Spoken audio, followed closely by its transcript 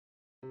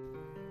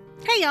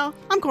Hey y'all,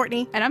 I'm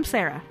Courtney. And I'm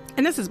Sarah.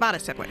 And this is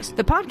Bodice Siblings,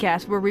 the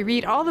podcast where we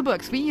read all the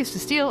books we used to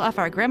steal off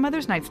our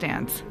grandmother's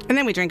nightstands. And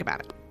then we drink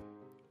about it.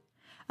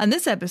 On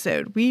this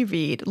episode, we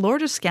read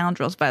Lord of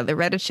Scoundrels by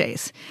Loretta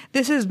Chase.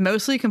 This is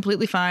mostly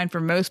completely fine for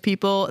most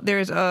people.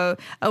 There's a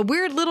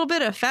weird little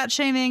bit of fat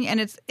shaming,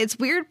 and it's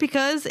weird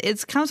because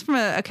it comes from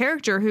a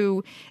character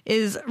who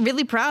is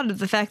really proud of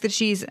the fact that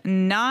she's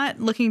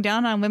not looking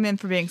down on women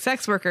for being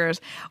sex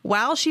workers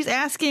while she's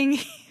asking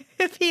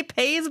if he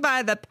pays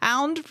by the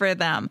pound for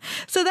them.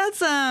 So that's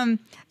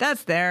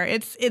there.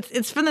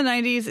 It's from the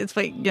 90s. It's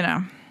like, you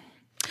know.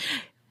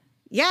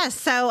 Yes,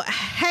 so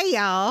hey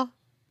y'all.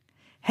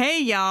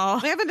 Hey y'all.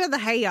 We haven't done the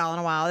hey y'all in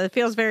a while. It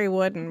feels very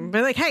wooden.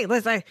 But like, hey,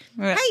 let's say,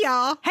 hey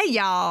y'all. Hey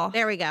y'all.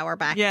 There we go. We're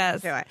back.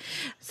 Yes. To it.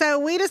 So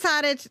we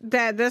decided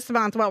that this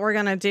month what we're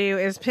going to do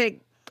is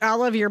pick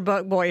all of your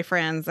book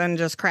boyfriends and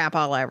just crap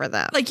all over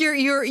them. Like your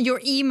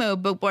emo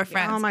book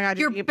boyfriends. Oh my God.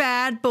 Your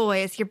bad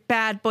boys. Your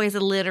bad boys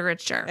of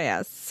literature.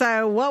 Yes.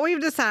 So what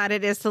we've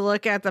decided is to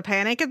look at the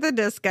Panic at the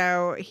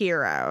Disco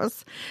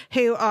heroes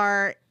who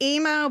are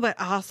emo but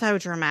also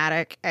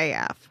dramatic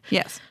AF.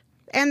 Yes.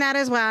 And that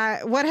is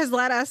what has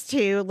led us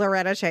to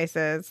Loretta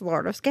Chase's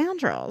Lord of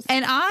Scoundrels.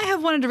 And I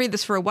have wanted to read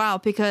this for a while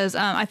because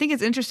I think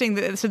it's interesting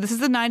that, so this is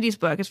the 90s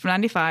book. It's from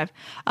 95.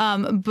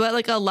 But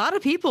like a lot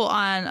of people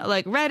on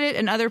like Reddit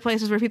and other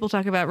places where people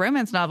talk about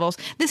romance novels,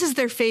 this is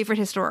their favorite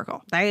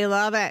historical. They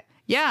love it.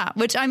 Yeah,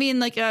 which I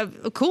mean, like,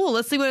 cool.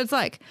 Let's see what it's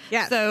like.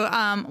 Yeah.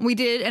 So we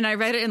did, and I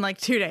read it in like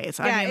 2 days.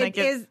 Yeah, I mean, like,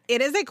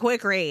 it is a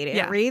quick read.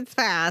 It reads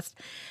fast.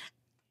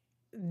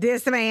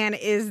 This man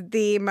is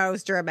the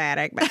most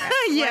dramatic man.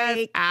 Yes,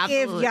 like,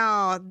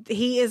 absolutely.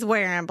 He is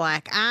wearing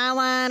black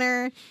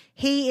eyeliner.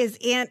 He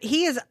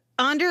is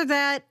under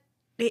that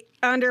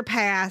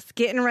underpass,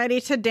 getting ready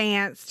to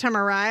dance to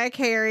Mariah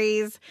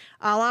Carey's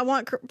All I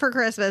Want for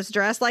Christmas,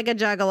 dressed like a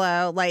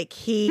juggalo. Like,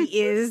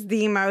 he is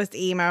the most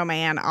emo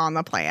man on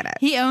the planet.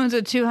 He owns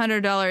a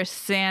 $200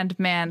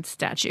 Sandman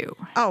statue.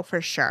 Oh, for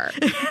sure.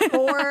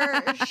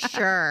 For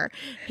sure.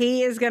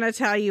 He is going to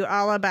tell you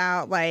all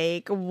about,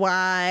 like,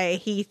 why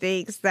he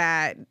thinks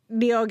that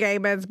Neil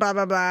Gaiman's blah,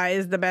 blah, blah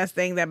is the best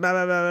thing that blah,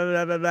 blah, blah,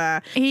 blah, blah, blah.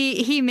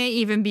 He may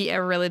even be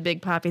a really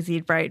big Poppy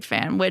Seed Bright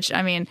fan, which,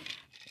 I mean...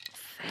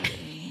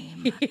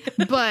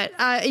 But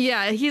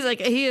yeah,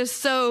 he is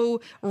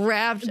so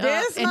wrapped up in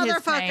his fame. This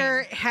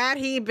motherfucker, had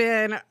he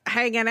been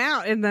hanging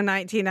out in the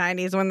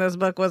 1990s when this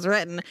book was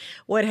written,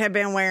 would have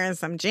been wearing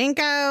some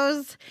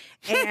Jinkos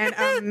and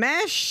a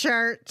mesh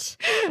shirt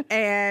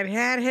and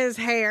had his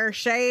hair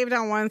shaved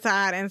on one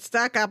side and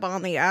stuck up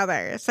on the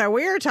other. So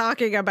we are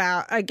talking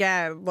about,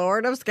 again,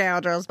 Lord of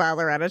Scoundrels by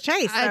Loretta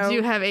Chase. I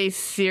do have a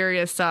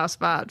serious soft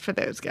spot for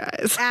those guys.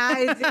 It's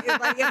going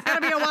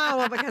to be a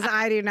while because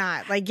I do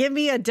not. Like, give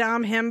me a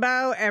dumb himbo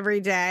every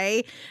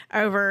day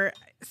over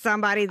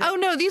somebody that... Oh,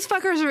 no, these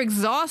fuckers are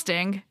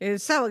exhausting.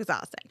 It's so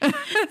exhausting.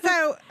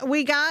 So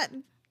we got...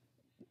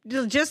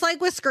 Just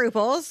like with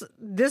Scruples,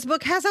 this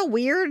book has a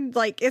weird,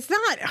 like, it's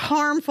not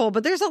harmful,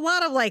 but there's a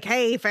lot of like,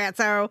 hey,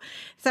 fatso.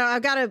 So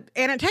I've got to,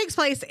 and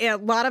a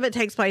lot of it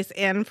takes place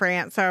in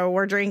France. So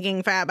we're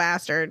drinking Fat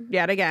Bastard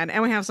yet again.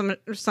 And we have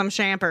some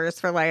champers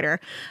for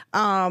later.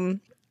 For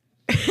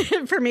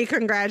me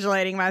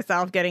congratulating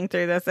myself getting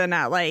through this and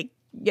not like,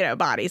 you know,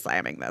 body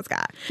slamming this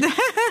guy.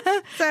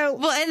 So,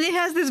 well, and it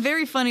has this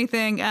very funny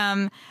thing.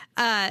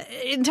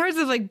 In terms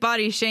of like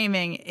body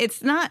shaming,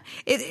 it's not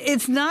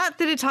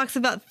that it talks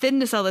about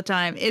thinness all the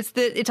time. It's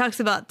that it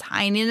talks about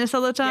tininess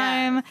all the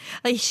time. Yeah.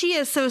 Like, she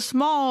is so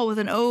small with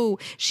an O.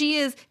 She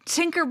is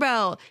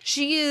Tinkerbell.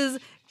 She is.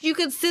 You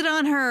could sit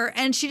on her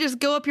and she just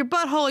go up your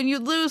butthole and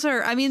you'd lose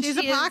her. I mean, she's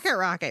a pocket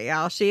rocket,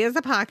 y'all. She is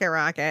a pocket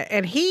rocket.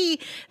 And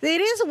it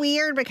is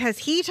weird because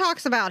he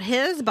talks about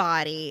his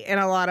body in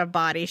a lot of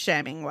body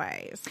shaming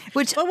ways.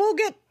 But we'll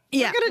get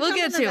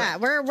to that.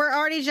 We're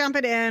already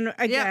jumping in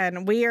again.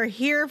 Yep. We are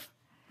here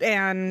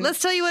and let's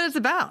tell you what it's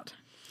about.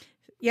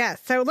 Yeah.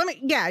 So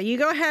you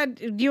go ahead.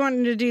 Do you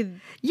want to do?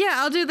 Yeah,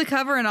 I'll do the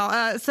cover and all.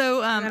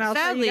 And I'll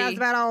tell you guys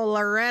about old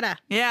Loretta.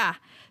 Yeah.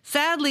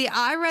 Sadly,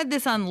 I read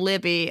this on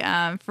Libby,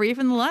 free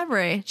from the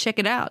library. Check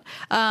it out.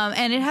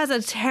 And it has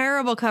a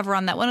terrible cover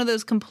on that. One of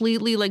those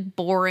completely like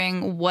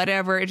boring,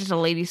 whatever. It's just a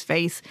lady's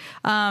face.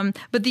 But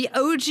the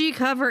OG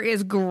cover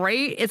is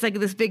great. It's like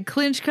this big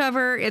clinch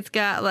cover. It's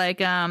got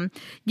like,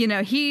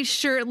 he's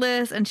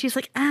shirtless and she's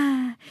like,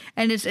 ah.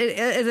 And it's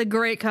a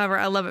great cover.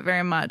 I love it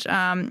very much.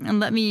 And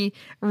let me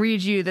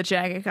read you the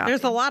jagged copy.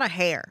 There's a lot of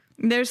hair.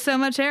 There's so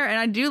much hair, and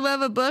I do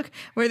love a book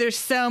where there's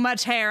so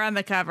much hair on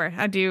the cover.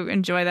 I do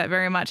enjoy that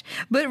very much.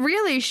 But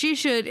really, she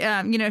should,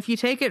 if you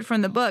take it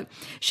from the book,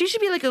 she should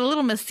be like a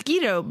little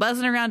mosquito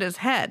buzzing around his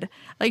head.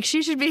 Like,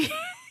 she should be...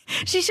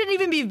 She shouldn't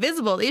even be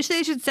visible. They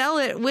should sell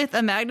it with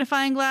a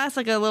magnifying glass,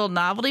 like a little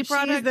novelty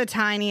product. She's the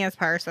tiniest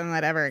person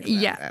that ever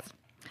existed. Yes.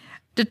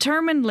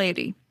 Determined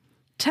lady.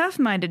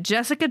 Tough-minded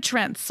Jessica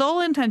Trent's sole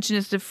intention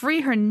is to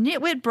free her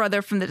nitwit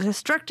brother from the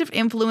destructive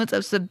influence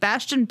of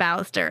Sebastian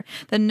Ballister,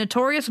 the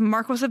notorious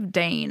Marquis of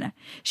Dane.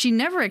 She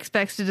never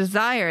expects to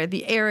desire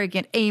the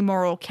arrogant,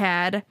 amoral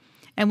cad.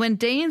 and when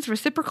Dane's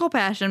reciprocal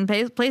passion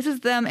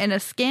places them in a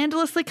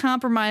scandalously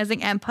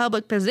compromising and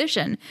public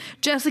position,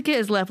 Jessica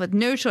is left with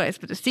no choice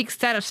but to seek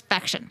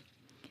satisfaction.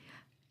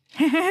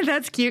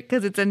 That's cute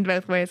because it's in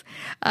both ways.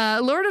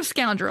 Lord of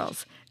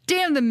Scoundrels.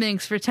 Damn the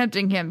minx for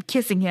tempting him,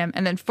 kissing him,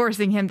 and then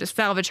forcing him to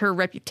salvage her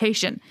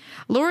reputation.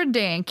 Lord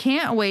Dane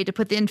can't wait to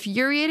put the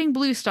infuriating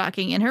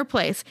Bluestocking in her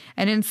place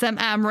and in some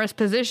amorous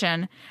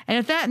position, and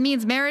if that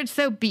means marriage,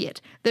 so be it.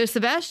 Though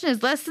Sebastian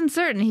is less than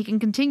certain he can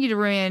continue to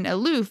remain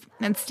aloof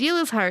and steal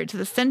his heart to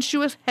the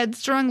sensuous,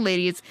 headstrong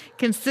lady's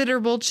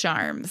considerable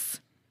charms.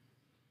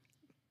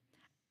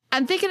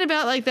 I'm thinking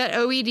about like that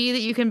OED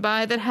that you can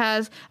buy that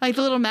has like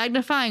the little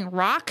magnifying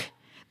rock.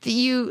 That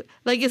you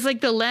like, it's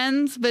like the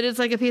lens, but it's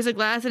like a piece of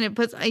glass, and it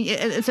puts.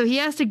 So he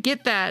has to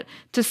get that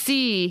to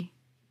see.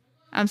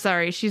 I'm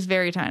sorry, she's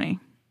very tiny.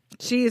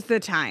 She's the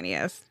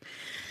tiniest.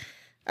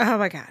 Oh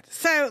my God!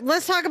 So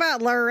let's talk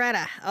about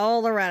Loretta. Oh,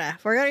 Loretta.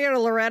 We're gonna go to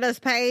Loretta's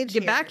page.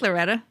 Get back,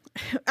 Loretta.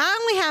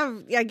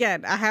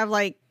 I have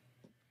like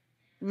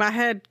my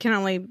head can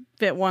only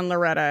fit one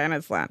Loretta, and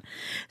it's one.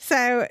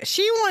 So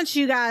she wants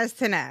you guys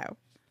to know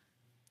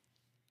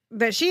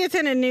that she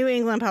attended New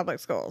England public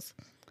schools,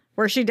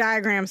 where she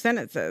diagrammed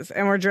sentences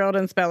and were drilled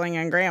in spelling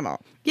and grammar.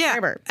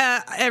 Yeah.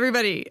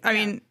 Everybody. I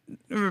mean,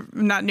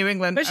 not New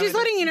England. But she's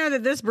letting you know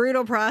that this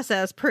brutal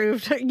process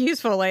proved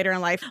useful later in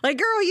life. Like,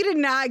 girl, you did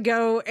not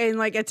go and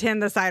like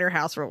attend the cider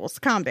house rules.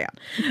 Calm down.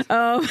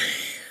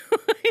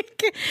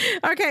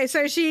 Okay,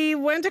 so she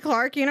went to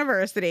Clark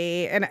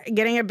University and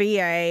getting a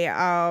BA.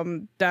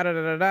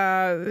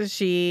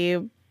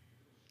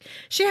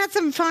 She had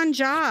some fun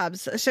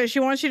jobs. So she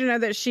wants you to know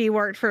that she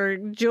worked for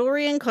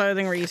jewelry and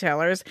clothing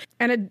retailers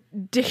and a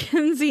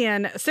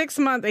Dickensian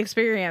 6-month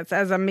experience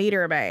as a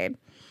meter maid.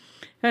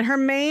 And her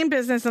main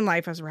business in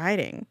life was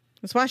writing.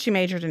 That's why she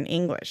majored in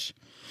English.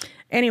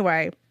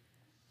 Anyway,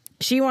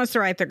 she wants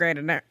to write the great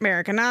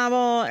American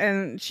novel,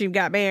 and she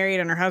got married,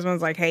 and her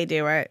husband's like, hey,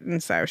 do it.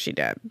 And so she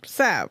did.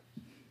 So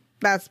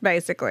that's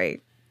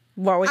basically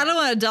what we... I don't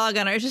want to dog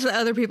on her. It's just that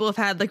other people have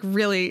had like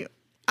really...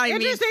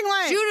 Interesting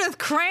life. Judith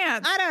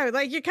Krantz. I know,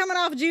 like you're coming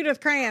off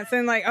Judith Krantz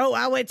and like, oh,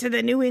 I went to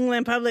the New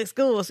England public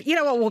schools. You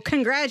know what? Well,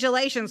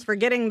 congratulations for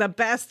getting the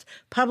best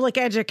public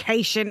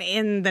education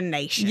in the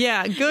nation.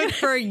 Yeah, good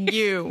for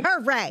you.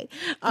 Hooray.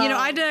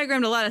 I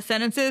diagrammed a lot of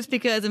sentences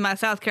because in my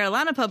South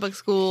Carolina public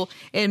school,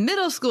 in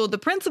middle school, the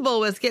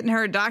principal was getting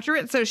her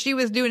doctorate. So she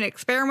was doing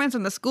experiments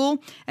in the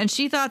school, and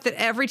she thought that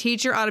every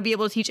teacher ought to be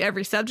able to teach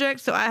every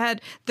subject. So I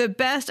had the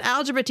best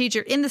algebra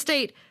teacher in the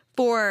state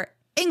for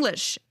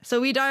English. So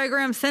we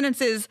diagram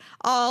sentences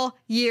all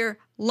year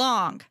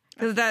long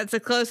because that's the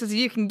closest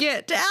you can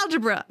get to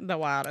algebra. The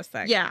wildest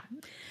thing. Yeah.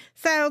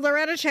 So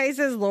Loretta Chase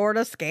is Lord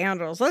of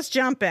Scoundrels. Let's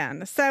jump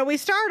in. So we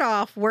start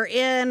off, we're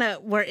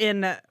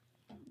in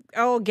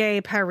old gay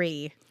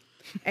Paris.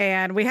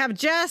 And we have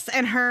Jess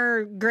and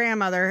her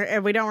grandmother,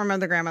 and we don't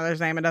remember the grandmother's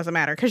name. It doesn't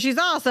matter because she's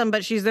awesome,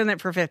 but she's in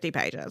it for 50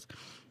 pages.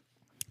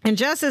 And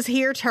Jess is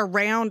here to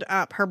round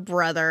up her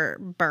brother,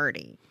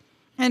 Broody.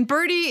 And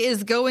Broody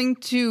is going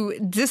to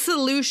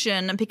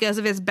dissolution because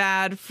of his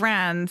bad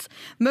friends,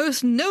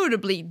 most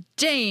notably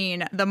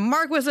Dane, the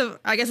Marquis of,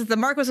 I guess it's the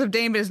Marquis of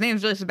Dane, but his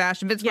name's really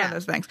Sebastian, but it's one of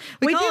those things.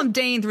 We call him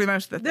Dane through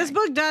most of the thing. This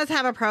book does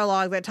have a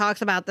prologue that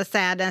talks about the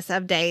sadness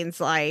of Dane's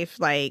life,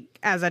 like,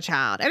 as a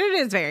child. And it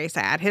is very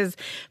sad. His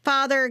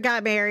father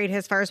got married,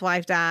 his first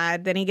wife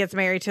died, then he gets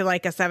married to,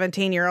 like, a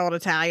 17-year-old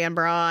Italian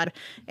broad.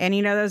 And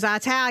you know those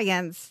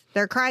Italians,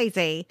 they're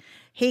crazy.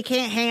 He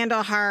can't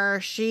handle her.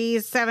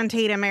 She's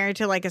 17 and married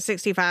to like a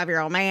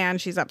 65-year-old man.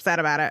 She's upset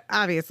about it,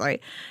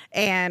 obviously.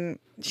 And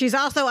she's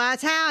also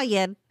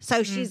Italian,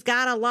 so she's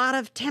got a lot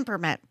of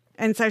temperament.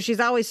 And so she's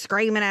always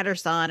screaming at her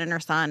son, and her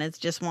son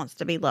just wants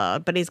to be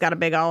loved. But he's got a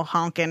big old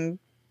honking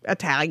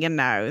Italian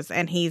nose,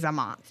 and he's a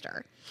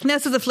monster. And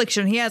that's his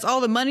affliction. He has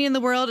all the money in the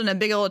world and a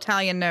big old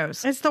Italian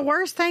nose. It's the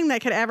worst thing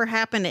that could ever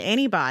happen to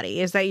anybody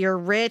is that you're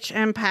rich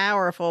and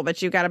powerful,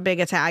 but you've got a big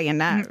Italian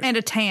nose. And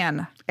a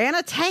tan.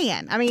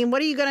 I mean,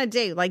 what are you going to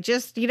do? Like,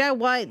 just, you know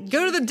what?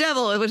 Go to the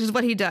devil, which is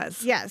what he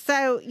does. Yeah.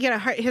 So,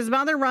 his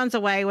mother runs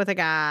away with a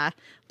guy,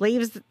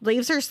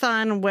 leaves her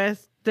son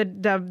with the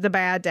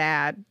bad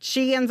dad.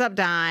 She ends up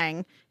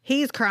dying.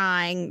 He's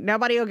crying.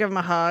 Nobody will give him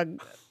a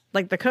hug.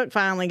 Like, the cook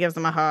finally gives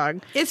him a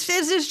hug. It's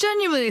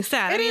genuinely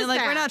sad. It is like,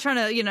 sad. we're not trying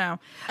to,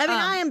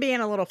 I am being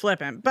a little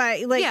flippant,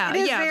 but, like,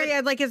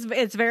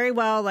 it's very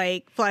well,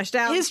 like, fleshed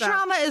out. His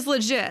trauma is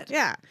legit.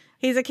 Yeah.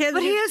 He's a kid.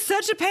 But he is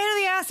such a pain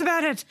in the ass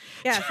about it.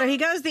 Yeah, so he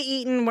goes to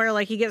Eton where,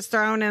 like, he gets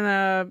thrown in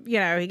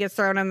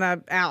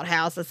the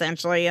outhouse,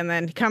 essentially, and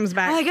then he comes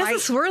back. Well, I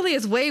guess the swirly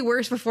is way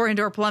worse before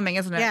indoor plumbing,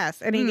 isn't it?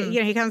 Yes, and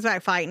he comes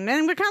back fighting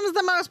and becomes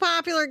the most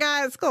popular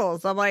guy at school.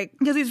 So I'm like...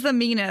 Because he's the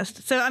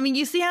meanest. So, I mean,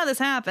 you see how this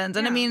happens.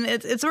 And, I mean,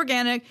 it's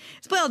organic.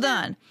 It's well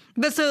done.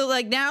 But so,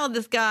 like, now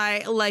this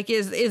guy, like,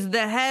 is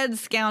the head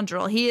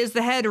scoundrel. He is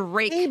the head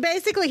rake.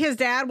 His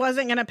dad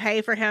wasn't going to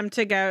pay for him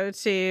to go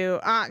to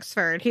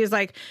Oxford. He was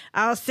like,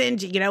 I'll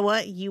send you. You know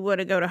what? You want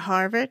to go to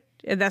Harvard?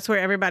 And that's where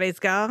everybody's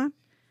gone.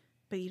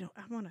 But I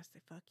want to say,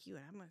 fuck you.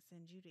 And I'm going to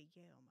send you to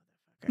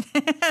Yale,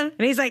 And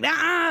he's like,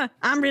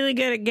 I'm really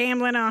good at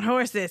gambling on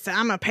horses, so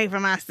I'm going to pay for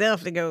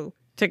myself to go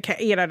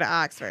to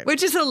Oxford.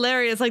 Which is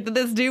hilarious, like that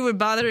this dude would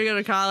bother to go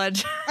to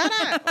college. I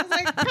know. I was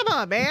like, come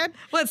on, man.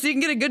 What, so you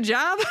can get a good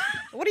job?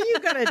 What are you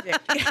going to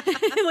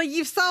do? Like,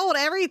 you've sold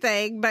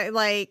everything, but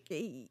like,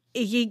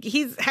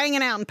 he's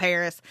hanging out in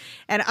Paris.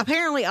 And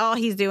apparently all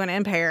he's doing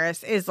in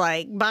Paris is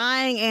like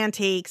buying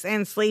antiques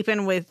and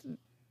sleeping with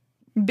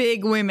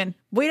big women.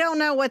 We don't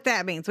know what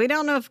that means. We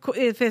don't know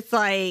if it's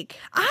like...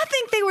 I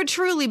think they were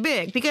truly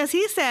big because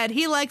he said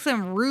he likes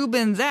them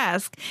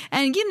Rubens-esque.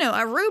 And,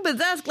 a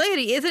Rubens-esque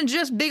lady isn't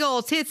just big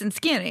old tits and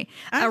skinny.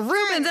 A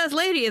Rubens-esque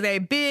lady is a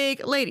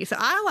big lady. So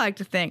I like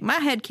to think, my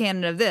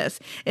headcanon of this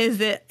is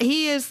that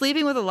he is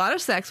sleeping with a lot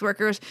of sex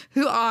workers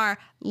who are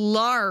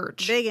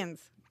large.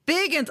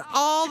 Biggins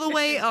all the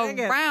way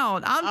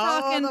around. I'm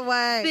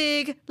talking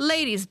big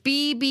ladies,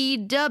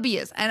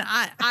 BBWs. And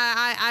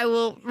I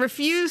will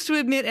refuse to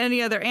admit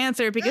any other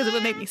answer because it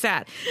would make me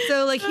sad.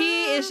 So, like,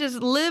 he is just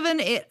living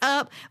it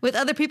up with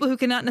other people who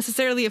cannot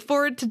necessarily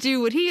afford to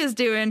do what he is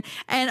doing.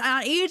 And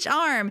on each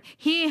arm,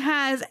 he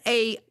has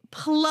a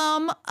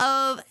plum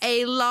of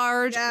a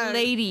large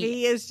lady.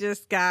 He has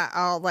just got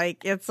all,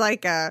 like, it's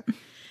like a...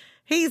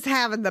 He's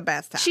having the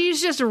best time.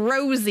 She's just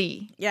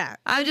rosy. Yeah.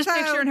 I'm just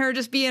picturing her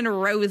just being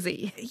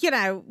rosy.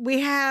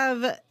 We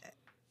have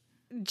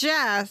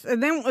Jess,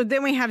 and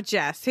then we have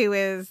Jess, who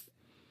is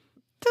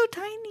so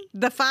tiny.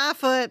 The 5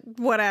 foot,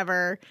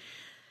 whatever,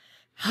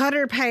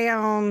 100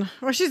 pound,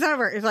 well, she's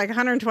over, it's like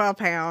 112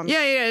 pounds.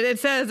 Yeah. It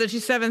says that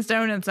she's 7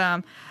 stone and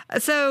some.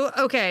 So,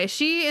 okay,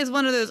 she is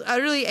one of those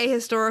utterly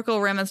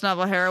ahistorical romance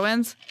novel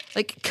heroines,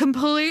 like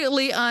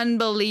completely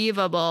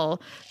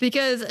unbelievable,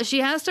 because she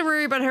has to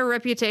worry about her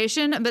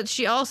reputation, but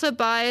she also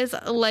buys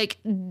like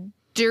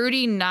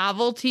dirty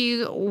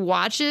novelty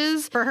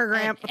watches for her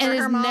grandma, and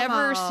is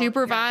never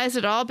supervised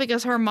at all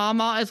because her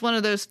mama is one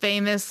of those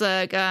famous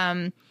like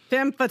femme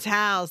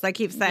fatales. They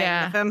keep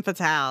saying the femme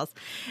fatales,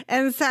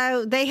 and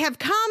so they have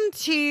come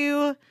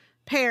to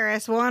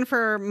Paris, one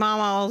for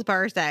Mama's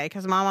birthday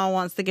because Mama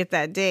wants to get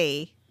that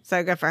D,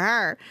 so good for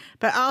her,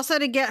 but also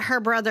to get her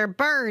brother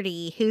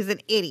Broody, who's an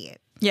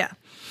idiot. Yeah,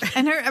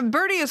 and her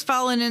Broody has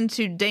fallen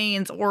into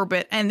Dane's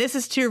orbit, and this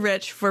is too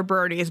rich for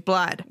Broody's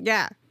blood.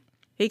 Yeah,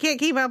 he can't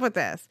keep up with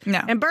this.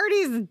 No, and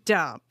Brody's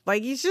dumb.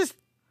 Like, he's just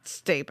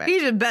stupid.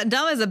 He's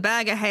dumb as a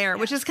bag of hair,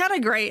 which is kind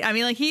of great. I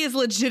mean, like, he is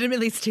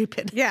legitimately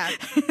stupid. Yeah.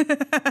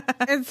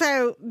 And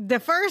so the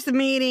first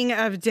meeting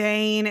of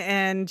Dane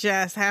and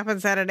Jess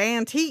happens at an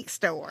antique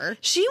store.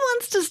 She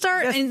wants to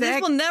start, and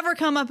this will never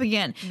come up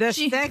again.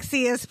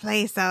 Sexiest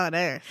place on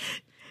earth.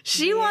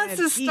 She wants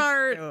to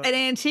start an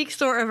antique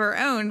store of her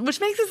own,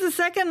 which makes this the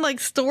second like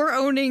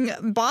store-owning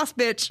boss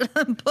bitch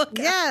book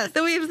that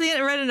we've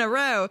read in a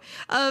row.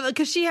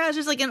 Because she has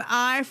just like an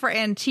eye for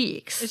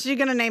antiques. Is she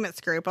going to name it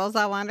Scruples,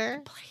 I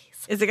wonder? Please.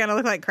 Is it going to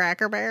look like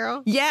Cracker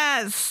Barrel?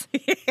 Yes.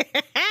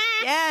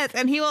 Yes,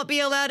 and he won't be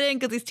allowed in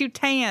because he's too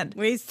tan.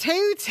 Well, he's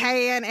too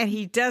tan, and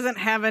he doesn't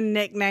have a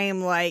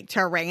nickname like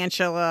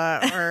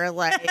Tarantula or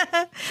like...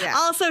 Yeah.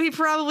 Also, he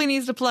probably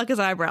needs to pluck his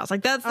eyebrows.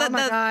 Like that's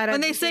God,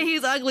 when they say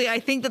he's ugly, I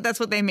think that's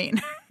what they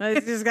mean.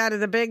 He's just got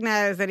the big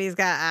nose and he's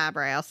got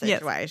eyebrow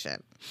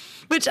situation.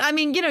 Yes. Which, I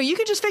mean, you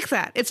could just fix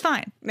that. It's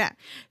fine. Yeah.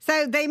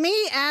 So they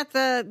meet at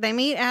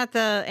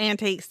the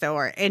antique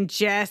store, and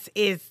Jess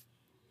is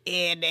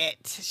in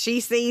it. She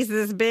sees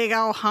this big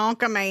old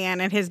honka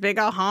man and his big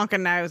old honka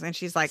nose, and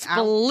she's like,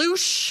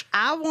 Sploosh.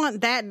 I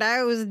want that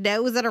nose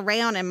nosing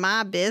around in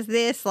my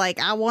business. Like,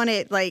 I want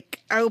it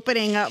like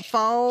opening up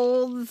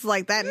folds.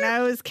 Like, that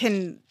nose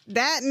can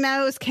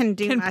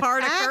do my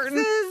part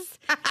taxes.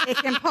 a curtain. It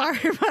can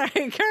part my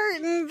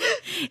curtains.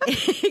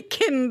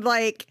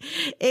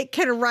 It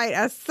can write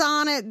a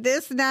sonnet.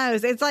 This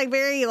nose. It's like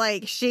very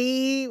like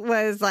she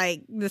was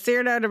like the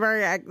Cyrano de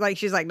Bergerac. Like,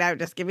 she's like, no,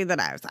 just give me the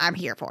nose. I'm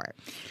here for it.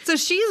 So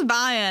she's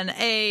buying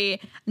a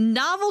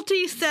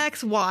novelty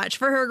sex watch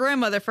for her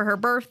grandmother for her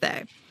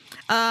birthday.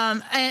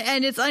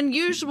 And it's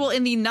unusual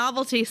in the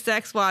novelty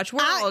sex watch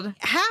world.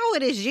 How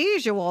it is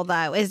usual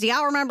though is, do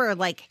y'all remember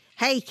like,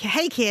 Hey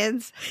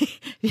kids,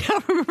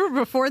 y'all remember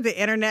before the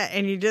internet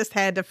and you just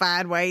had to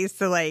find ways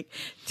to like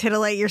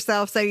titillate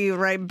yourself, so you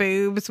write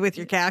boobs with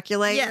your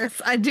calculator? Yes,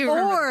 I do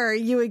remember. Or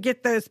you would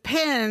get those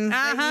pins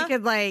that you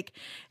could like,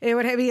 it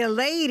would be a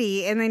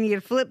lady and then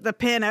you'd flip the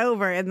pin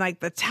over and like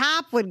the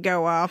top would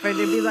go off and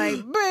it'd be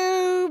like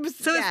boobs.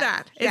 So it's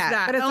that.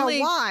 But it's a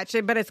watch,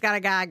 but it's got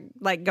a guy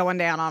like going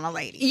down on a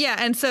lady. Yeah,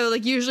 and so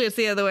like usually it's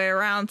the other way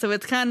around. So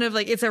it's kind of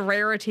like it's a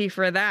rarity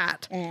for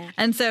that.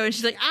 And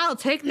she's like, I'll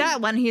take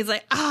that one. He's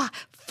like,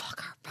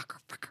 fuck her.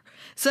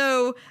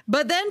 So,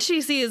 but then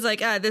she sees like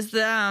this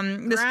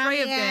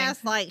tray of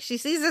things. Like, she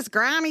sees this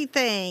grimy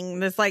thing,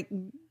 this like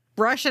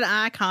Russian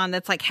icon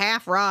that's like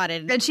half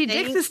rotted, and she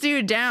dicks this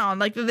dude down,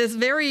 like this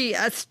very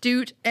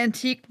astute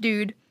antique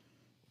dude.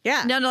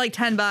 Yeah, down to like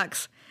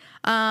 $10.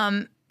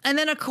 And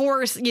then, of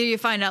course, you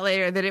find out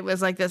later that it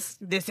was like this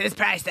is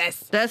priceless.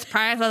 This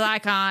priceless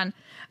icon.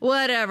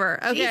 Whatever.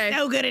 Okay. She's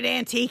so good at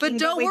antiquing, but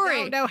don't worry.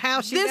 We don't know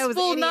how she this knows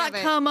will any not of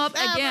it. come up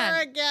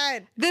Never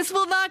again. This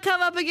will not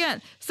come up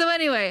again. So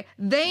anyway,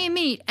 they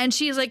meet, and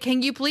she's like,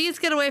 "Can you please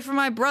get away from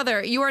my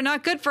brother? You are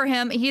not good for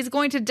him. He's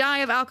going to die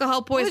of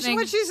alcohol poisoning."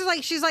 Which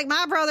she's like,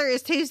 my brother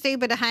is too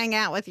stupid to hang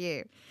out with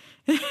you.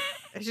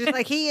 She's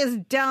like, he is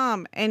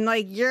dumb, and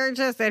like you're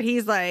just, and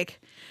he's like,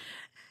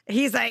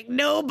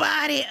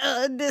 nobody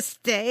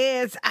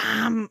understands.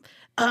 I'm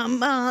a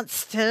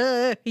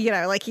monster,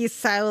 like he's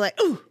so like,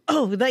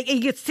 like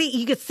you could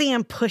see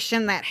him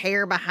pushing that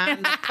hair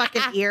behind the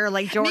fucking ear,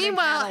 like Jordan.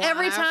 Meanwhile,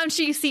 every time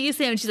she sees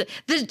him, she's like,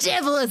 the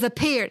devil has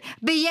appeared.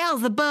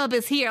 Beelzebub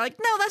is here. Like,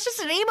 no, that's just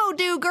an emo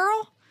dude,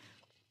 girl.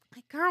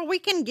 Like, girl, we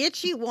can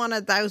get you one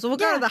of those. We'll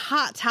go to the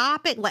Hot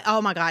Topic. Like,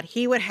 oh my God,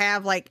 he would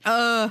have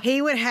all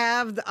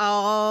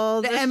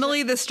the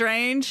Emily the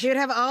Strange. He would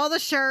have all the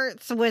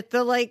shirts with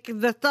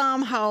the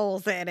thumb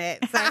holes in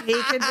it, so he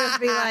could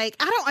just be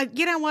like,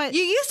 you know what?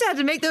 You used to have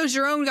to make those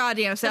your own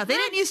goddamn self. They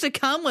didn't used to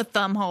come with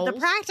thumb holes. The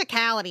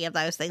practicality of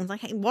those things,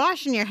 like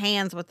washing your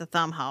hands with the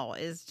thumb hole,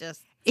 is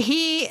just.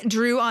 He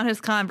drew on his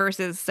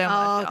Converses so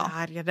much. Oh,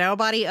 God.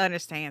 Nobody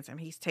understands him.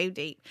 He's too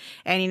deep.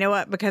 And you know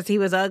what? Because he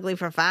was ugly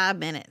for 5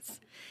 minutes.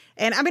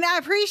 And I mean, I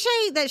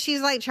appreciate that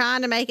she's like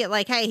trying to make it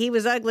like, hey, he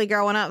was ugly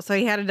growing up, so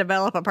he had to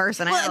develop a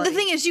personality. Well, the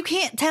thing is, you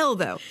can't tell,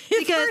 though.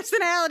 His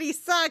personality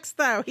sucks,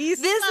 though. This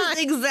is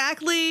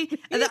exactly...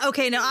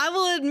 Okay, now I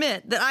will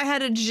admit that I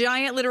had a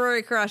giant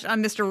literary crush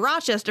on Mr.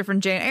 Rochester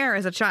from Jane Eyre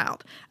as a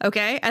child,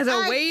 okay? As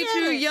a way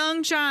too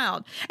young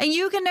child. And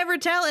you can never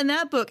tell in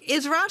that book,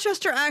 is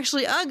Rochester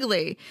actually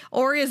ugly?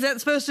 Or is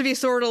that supposed to be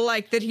sort of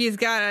like that he's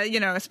got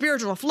a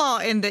spiritual flaw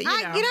in that,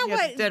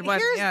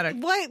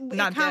 Here's what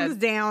it comes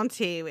down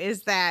to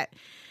is that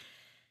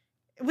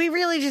we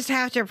really just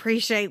have to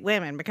appreciate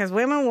women, because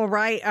women will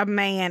write a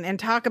man and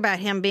talk about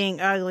him being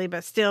ugly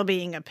but still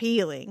being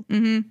appealing.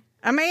 Mm-hmm.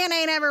 A man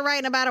ain't ever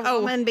writing about a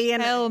woman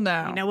being hell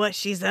no. You know what?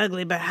 She's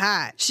ugly but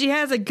hot. She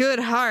has a good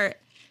heart.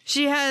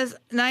 She has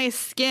nice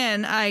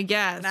skin, I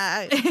guess.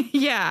 No.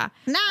 Yeah.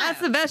 No. That's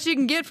the best you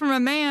can get from a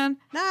man.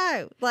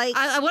 No. Like,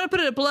 I want to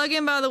put a plug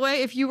in, by the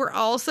way, if you were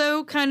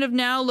also kind of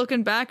now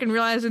looking back and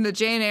realizing that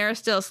Jane Eyre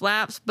still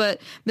slaps,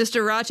 but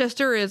Mr.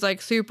 Rochester is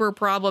like super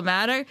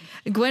problematic.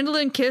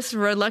 Gwendolyn Kiss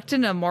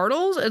Reluctant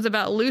Immortals is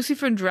about Lucy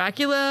from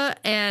Dracula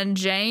and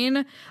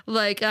Jane.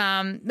 Like,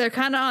 they're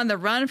kind of on the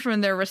run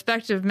from their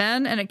respective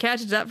men, and it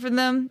catches up for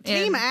them.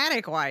 Team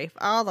Attic Wife,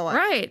 all the way.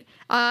 Right.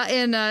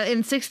 In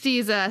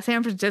 60s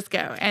San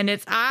Francisco, and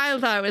I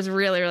thought it was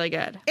really, really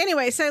good.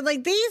 Anyway, so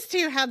like these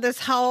two have this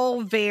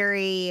whole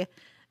very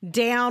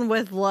down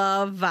with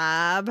love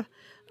vibe,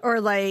 or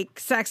like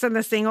Sex and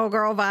the Single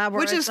Girl vibe,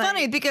 which is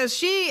funny because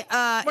she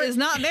is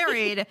not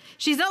married.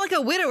 She's not like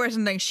a widow or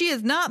something. She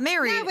is not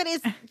married. No, but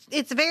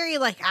it's very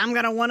like, I'm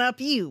gonna one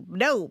up you.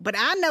 No, but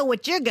I know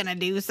what you're gonna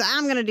do, so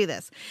I'm gonna do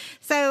this.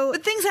 So,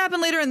 but things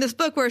happen later in this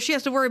book where she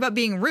has to worry about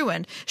being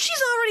ruined.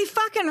 She's already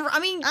fucking. I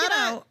mean,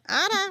 I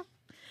know.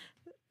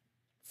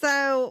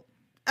 So,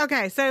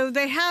 okay, so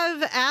they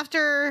have,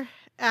 after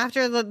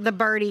the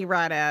birdie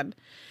run-in,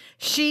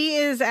 she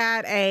is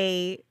at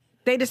they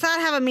decide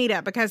to have a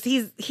meetup because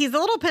he's a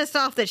little pissed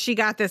off that she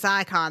got this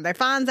icon. They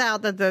finds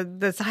out that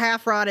this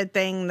half-rotted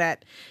thing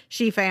that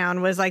she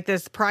found was like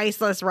this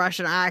priceless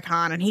Russian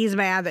icon, and he's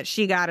mad that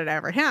she got it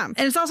over him.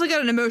 And it's also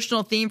got an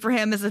emotional theme for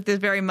him. It's like this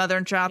very mother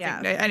and child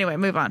thing. Anyway,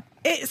 move on.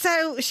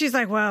 So she's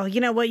like, well,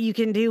 you know what you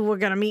can do? We're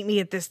going to meet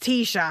me at this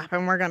tea shop,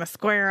 and we're going to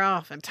square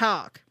off and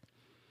talk.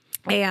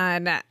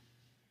 And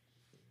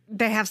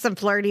they have some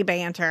flirty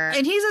banter.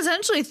 And he's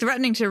essentially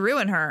threatening to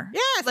ruin her.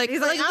 Yes. Like,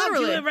 he's like, I'll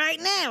do it right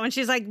now. And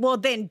she's like, well,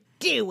 then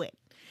do it.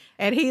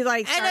 And he's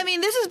like... And I mean,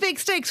 this is big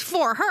stakes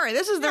for her.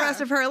 This is the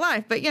rest of her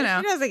life. But, she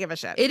doesn't give a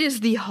shit. It is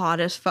the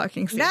hottest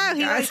fucking scene. No,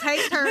 he like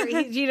hates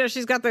her.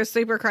 She's got those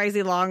super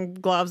crazy long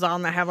gloves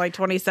on that have like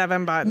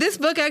 27 buttons. This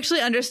book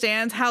actually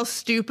understands how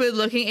stupid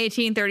looking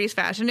 1830s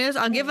fashion is.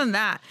 I'll give him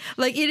that.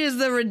 Like, it is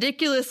the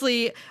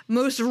ridiculously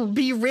most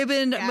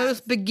beribboned,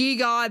 most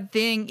begewgawed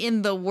thing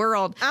in the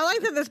world. I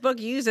like that this book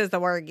uses the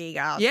word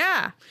gewgawed.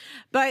 Yeah.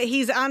 But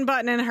he's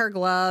unbuttoning her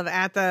glove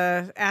at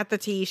the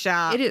tea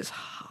shop. It is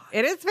hot.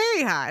 It is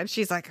very hot.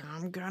 She's like,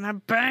 I'm gonna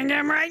bang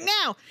him right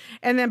now.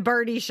 And then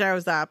Birdie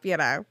shows up, He's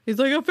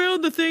like, I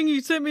found the thing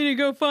you sent me to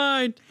go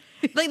find.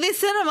 Like, they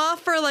sent him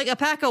off for like a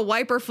pack of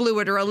wiper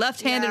fluid or a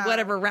left-handed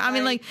whatever. I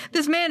mean, like,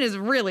 this man is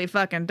really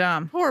fucking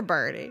dumb. Poor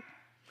Birdie.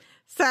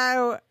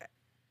 So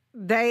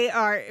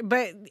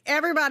but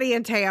everybody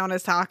in town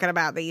is talking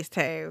about these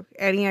two.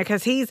 And,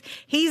 because he's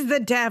the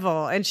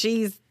devil and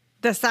she's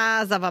the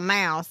size of a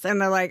mouse.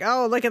 And they're like,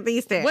 oh, look at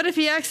these two. What if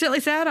he accidentally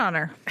sat on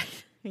her?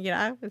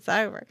 It's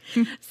over.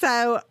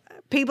 So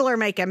people are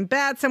making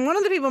bets, and one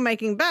of the people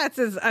making bets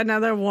is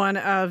another one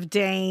of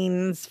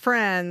Dane's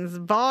friends,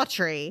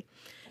 Valtteri.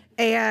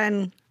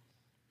 And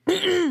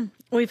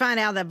we find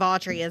out that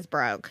Valtteri is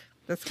broke.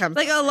 This comes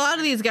like a lot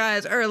of these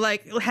guys are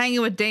like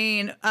hanging with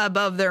Dane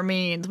above their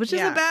means, which is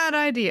a bad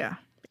idea.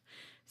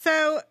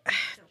 So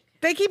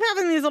they keep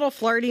having these little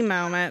flirty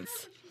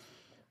moments.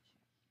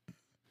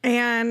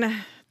 And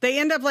they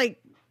end up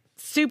like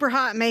super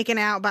hot making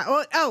out.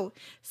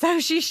 So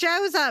she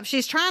shows up.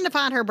 She's trying to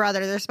find her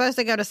brother. They're supposed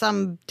to go to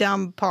some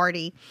dumb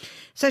party.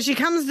 So she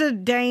comes to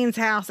Dane's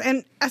house,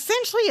 and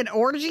essentially an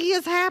orgy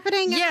is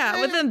happening.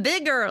 Yeah, with them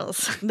big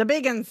girls. The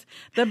biggins.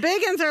 The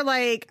biggins are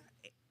like,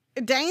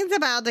 Dane's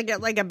about to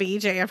get like a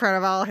BJ in front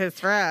of all his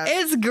friends.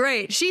 It's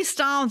great. She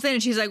stomps in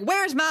and she's like,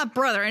 "Where's my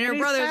brother?" And her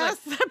brother's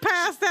like,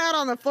 passed out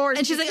on the floor.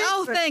 And she's like,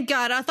 "Oh, thank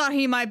God. I thought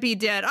he might be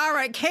dead. All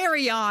right,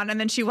 carry on." And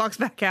then she walks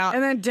back out.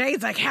 And then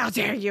Dane's like, "How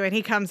dare you?" And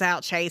he comes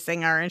out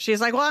chasing her. And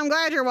she's like, "Well, I'm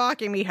glad you're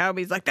walking me home."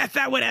 He's like, "That's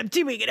not what I'm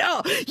doing at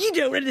all. You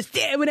don't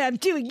understand what I'm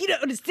doing. You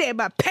don't understand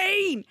my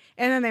pain."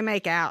 And then they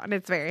make out, and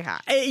it's very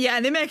hot. Yeah,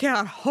 and they make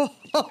out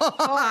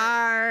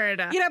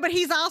hard. But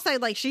he's also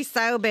like, she's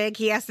so big,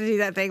 he has to do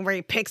that thing where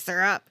he picks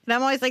her up. And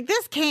I'm always like,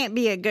 this can't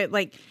be good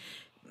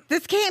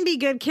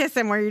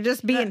kissing where you're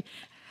just being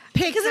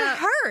picked up. Because it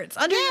hurts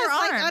under your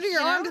arm. Like under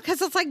your arm,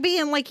 because it's like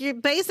being like,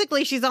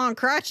 basically she's on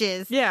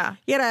crutches. Yeah.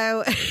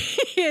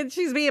 And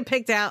she's being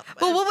picked out.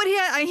 Well, what would he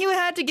have? He would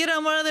have to get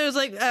on one of those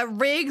like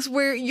rigs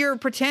where you're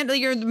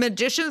the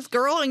magician's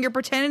girl and you're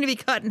pretending to be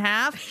cut in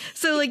half.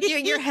 So like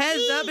your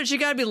head's up and she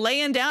got to be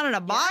laying down in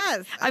a box.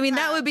 Yes. I mean,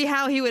 that would be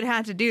how he would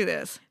have to do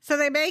this. So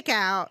they make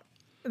out.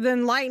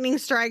 Then lightning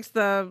strikes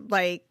the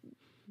like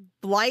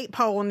light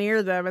pole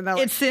near them, and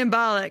it's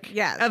symbolic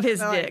of his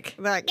dick.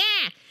 They're like,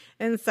 yeah.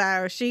 And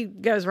so she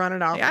goes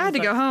running off. I had to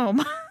go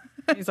home.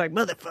 He's like,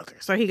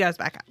 motherfucker. So he goes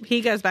back up.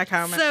 He goes back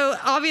home. So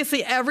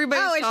obviously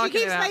everybody's and she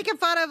keeps making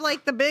fun of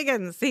like the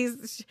biggins.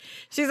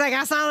 She's like,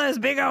 "I saw those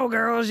big old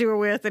girls you were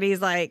with," and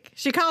he's like,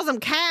 she calls them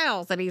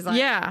cows, and he's like,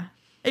 "Yeah,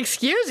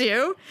 excuse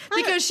you,"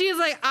 because she's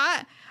like,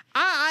 I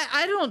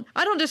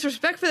don't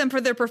disrespect for them for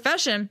their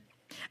profession.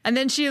 And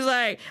then she's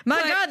like,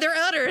 God, they're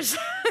udders.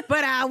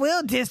 But I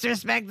will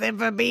disrespect them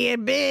for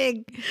being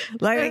big.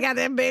 Like, they got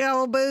them big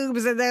old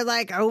boobs, and they're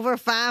like over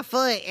 5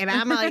 foot, and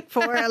I'm like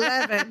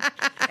 4'11".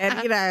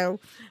 And,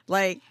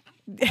 like,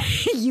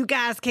 you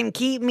guys can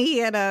keep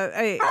me at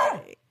a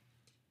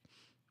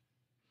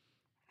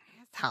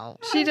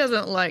She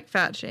doesn't like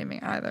fat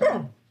shaming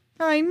either.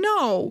 I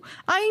know.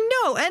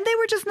 And they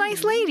were just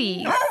nice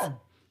ladies.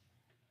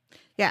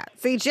 Yeah.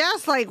 See,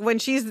 just like when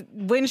she's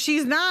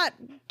not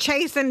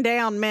chasing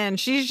down men,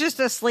 she's just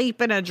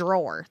asleep in a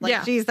drawer.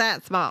 Like, she's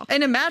that small.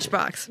 In a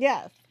matchbox.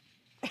 Yes.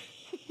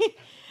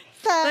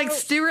 Like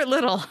Stuart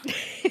Little.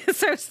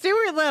 So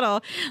Stuart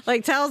Little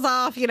like tells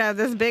off,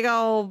 this big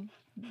old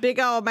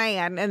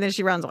man, and then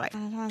she runs away.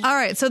 All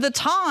right, so the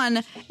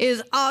Ton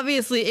is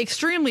obviously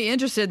extremely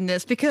interested in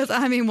this because,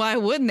 I mean, why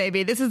wouldn't they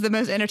be? This is the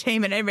most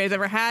entertainment anybody's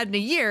ever had in a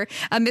year.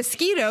 A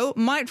mosquito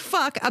might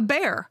fuck a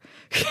bear.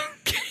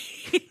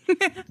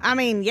 I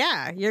mean,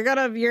 yeah, you're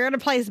gonna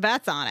place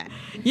bets on it.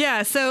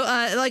 Yeah,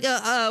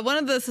 so one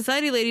of the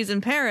society ladies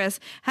in Paris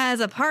has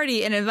a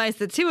party and invites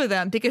the two of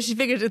them because she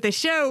figures if they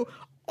show,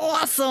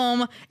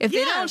 awesome. If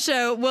they don't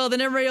show, well, then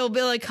everybody will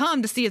be like,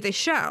 come to see if they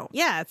show.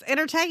 Yeah, it's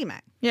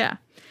entertainment. Yeah.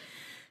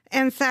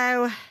 And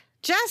so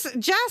Jess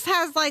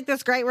has like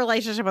this great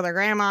relationship with her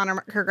grandma,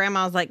 and her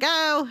grandma's like,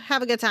 go,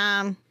 have a good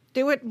time.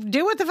 Do what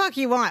the fuck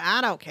you want.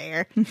 I don't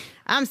care.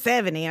 I'm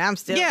 70 and I'm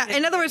still. Yeah,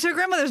 in other words, her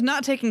grandmother's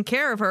not taking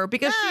care of her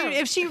because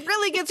if she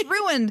really gets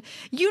ruined,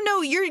 you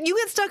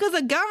get stuck as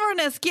a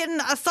governess getting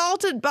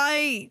assaulted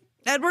by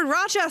Edward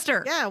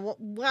Rochester. Yeah,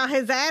 well,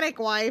 his attic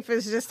wife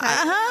is just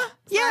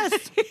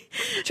yes,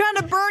 trying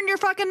to burn your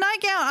fucking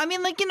nightgown. I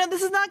mean,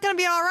 this is not going to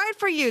be all right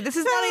for you. This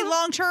is not a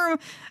long-term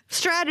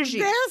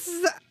strategy.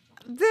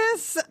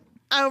 This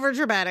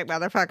overdramatic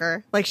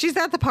motherfucker, like, she's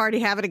at the party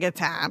having a good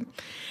time,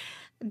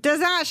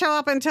 does not show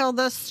up until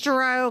the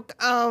stroke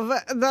of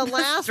the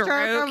last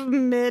stroke of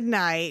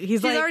midnight.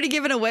 She's like, already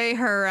given away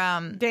her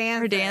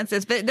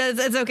dances, but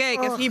it's okay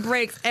because he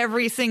breaks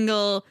every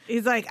single.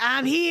 He's like,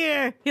 I'm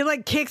here. He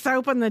like kicks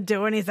open the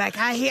door and he's like,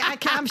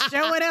 I'm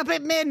showing up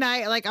at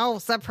midnight. Like, oh,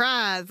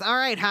 surprise! All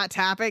right, Hot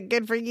Topic,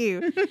 good for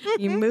you,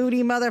 you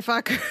moody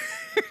motherfucker.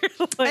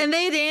 And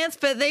they dance,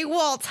 but they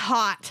waltz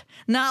hot.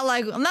 Not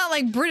like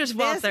British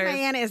waltzers.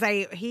 This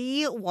man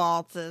he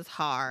waltzes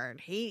hard.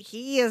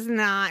 He is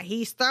not.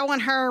 He's throwing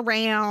her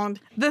around.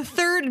 The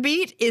third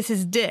beat is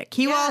his dick.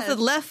 He waltzes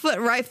left foot,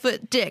 right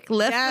foot, dick.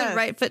 Left foot,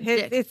 right foot,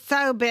 dick. It's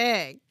so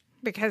big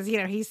because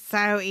he's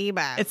so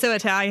emo. It's so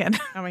Italian.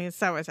 I mean, it's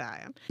so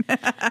Italian.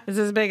 It's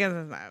as big as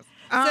his nose.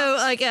 So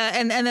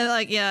and then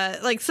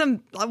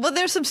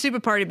there's some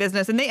stupid party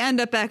business, and they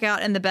end up back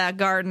out in the back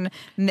garden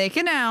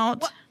making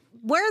out.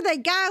 Where they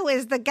go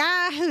is the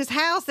guy whose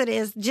house it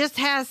is just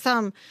has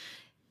some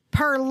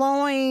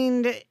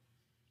purloined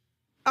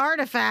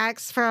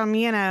artifacts from,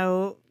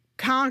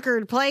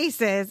 conquered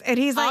places. And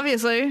he's like,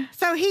 obviously.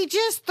 So he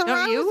just throws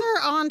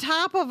her on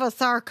top of a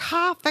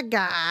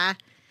sarcophagi.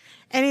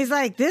 And he's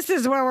like, this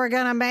is where we're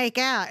going to make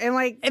out. And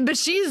but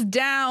she's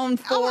down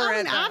for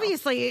it.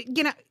 Obviously,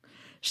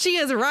 she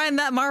is riding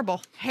that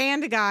marble.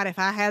 Hand to God, if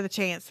I had the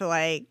chance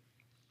to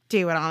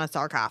do it on a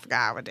sarcophagi,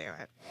 I would do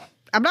it.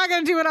 I'm not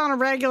going to do it on a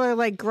regular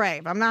like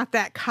grave. I'm not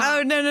that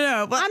common. Oh,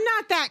 no. But, I'm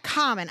not that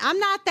common. I'm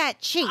not that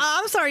cheap.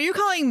 I'm sorry. You're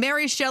calling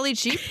Mary Shelley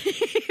cheap?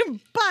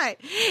 But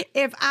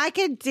if I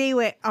could do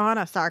it on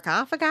a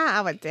sarcophagi,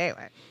 I would do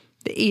it.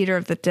 The eater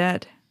of the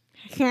dead.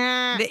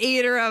 The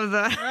eater of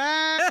the...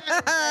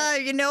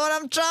 you know what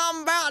I'm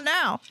talking about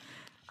now.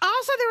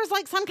 Also, there was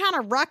like some kind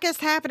of ruckus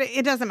happening.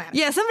 It doesn't matter.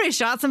 Yeah, somebody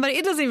shot somebody.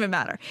 It doesn't even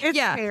matter. It's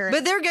scary.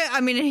 But they're good. I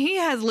mean, he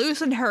has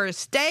loosened her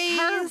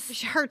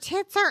stays. Her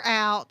tits are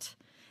out.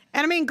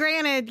 And I mean,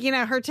 granted, you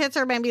know, her tits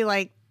are maybe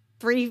like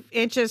 3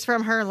 inches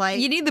from her like.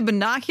 You need the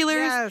binoculars.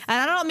 Yes.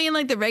 And I don't mean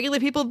like the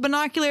regular people with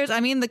binoculars. I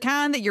mean the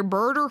kind that your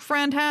birder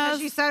friend has.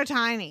 She's so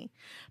tiny.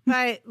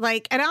 But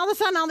like, and all of a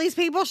sudden all these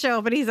people show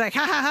up and he's like,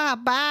 ha ha ha,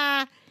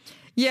 bye.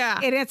 Yeah.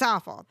 And it's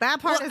awful.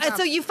 That part is awful.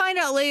 So you find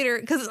out later,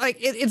 because like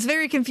it's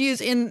very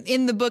confused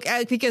in the book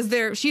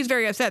because she's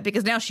very upset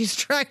because now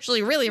she's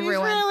actually really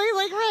ruined.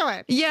 Really like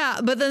ruined.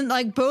 Yeah, but then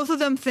like both of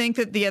them think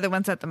that the other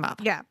one set them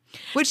up. Yeah.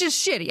 Which is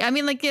shitty. I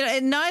mean, like, you know,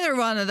 neither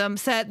one of them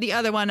set the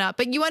other one up,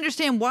 but you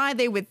understand why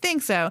they would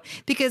think so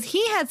because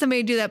he had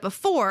somebody do that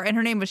before and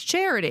her name was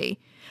Charity.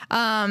 He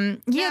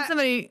had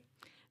somebody.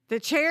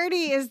 The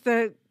Charity is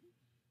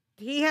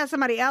he has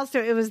somebody else do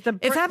it. It was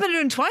It's happened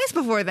to him twice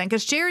before then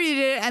because Charity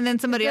did it and then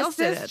somebody else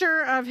did it. The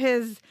sister of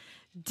his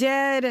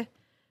dead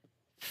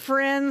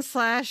friend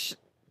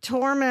 /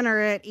 tormentor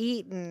at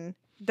Eton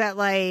that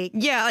like.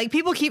 Yeah, like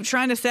people keep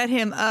trying to set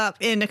him up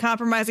in a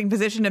compromising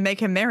position to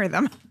make him marry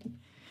them.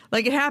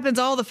 Like it happens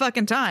all the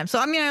fucking time. So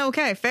I mean,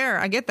 okay, fair.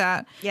 I get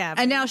that. Yeah.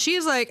 And now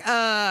she's like,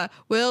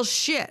 well,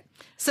 shit.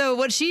 So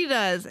what she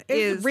does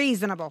is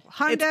reasonable.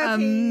 It's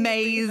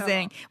amazing.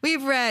 Reasonable.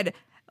 We've read...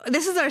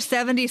 This is our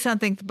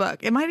 70-something book.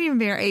 It might even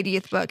be our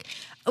 80th book.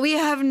 We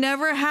have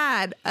never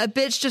had a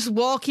bitch just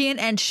walk in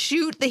and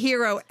shoot the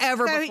hero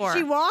ever before.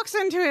 She walks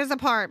into his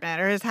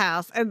apartment or his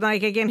house, and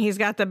like again, he's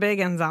got the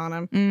big uns on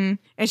him,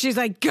 and she's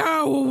like,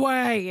 "Go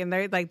away!" And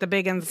they're like, the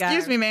big uns.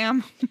 Excuse me,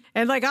 ma'am.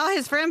 And like all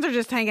his friends are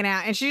just hanging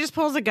out, and she just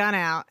pulls a gun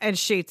out and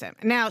shoots him.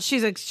 Now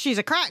she's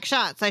a crack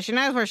shot, so she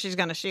knows where she's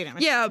going to shoot him.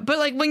 Yeah, but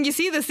like when you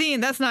see the scene,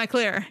 that's not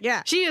clear.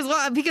 Yeah, she is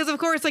because of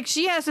course, like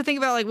she has to think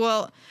about like,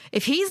 well,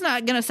 if he's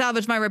not going to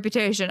salvage my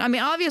reputation, I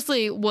mean,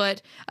 obviously,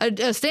 what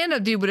a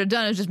stand-up dude would have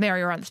done is just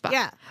marry her on the spot.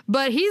 Yeah.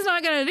 But he's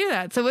not going to do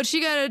that. So what's she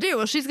got to do?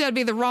 Well, she's got to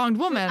be the wronged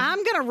woman. I'm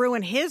going to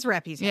ruin his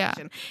reputation. Yeah.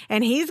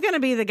 And he's going to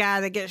be the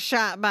guy that gets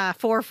shot by a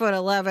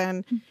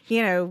 4'11",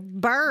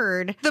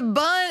 bird. The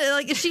bun,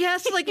 like she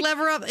has to like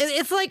lever up.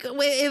 It's like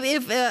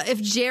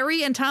if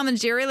Jerry and Tom and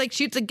Jerry like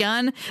shoots a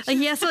gun, like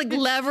he has to like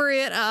lever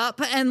it up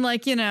and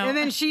like, And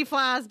then she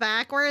flies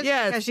backwards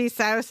because she's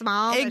so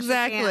small. Exactly.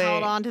 That she can't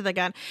hold on to the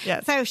gun.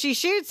 Yes. So she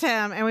shoots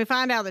him and we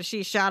find out that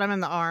she shot him in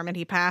the arm and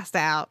he passed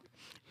out.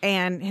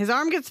 And his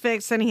arm gets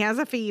fixed and he has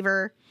a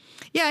fever.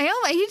 Yeah,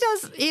 he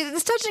does.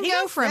 It's touch and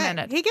go for a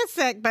minute. He gets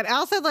sick, but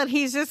also that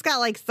he's just got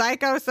like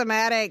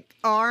psychosomatic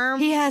arm.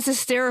 He has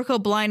hysterical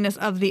blindness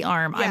of the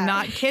arm. Yeah. I'm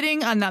not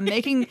kidding. I'm not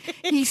making.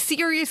 He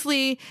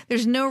seriously,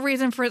 there's no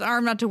reason for his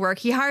arm not to work.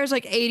 He hires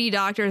like 80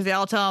 doctors. They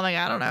all tell him, like,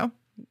 I don't know.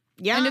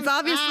 Yeah. And it's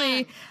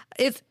obviously,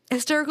 it's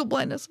hysterical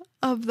blindness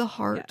of the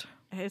heart. Yeah.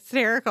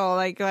 Hysterical,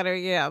 like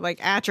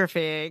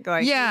atrophy,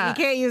 like he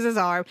can't use his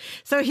arm.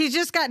 So he's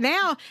just got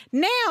now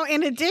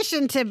in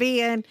addition to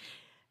being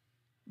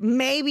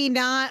maybe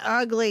not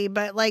ugly,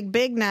 but like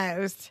big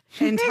nosed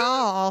and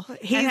tall,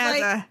 he's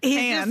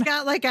just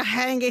got like a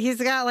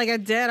he's got like a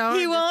dead arm.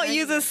 He won't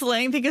use a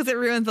sling because it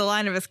ruins the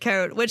line of his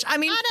coat, which I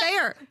mean,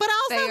 fair. But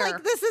also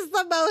like this is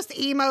the most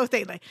emo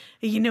thing. Like,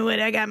 you know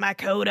what? I got my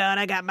coat on.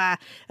 I got my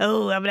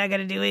I'm not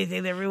gonna do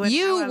anything that ruins.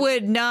 You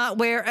would not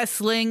wear a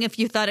sling if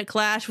you thought it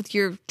clashed with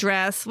your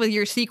dress, with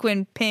your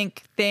sequin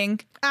pink thing.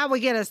 I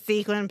would get a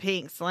sequin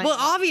pink sling. Well,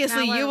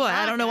 obviously you would.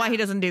 I don't know why he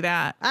doesn't do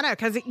that. I know,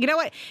 because you know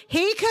what?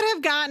 He could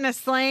have gotten a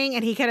sling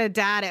and he could have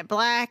dyed it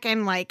black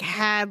and like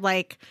had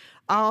like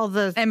all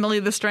the Emily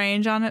the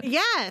Strange on it.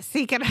 Yes,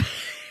 he could have.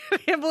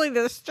 Emily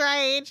the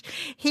Strange.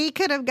 He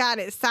could have got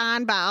it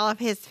signed by all of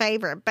his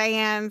favorite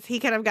bands.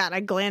 He could have gotten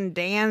a Glenn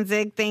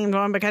Danzig themed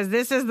one because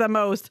this is the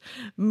most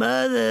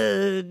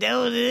mother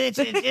don't let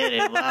your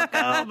children walk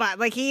on by.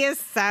 Like he is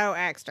so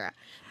extra.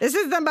 This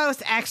is the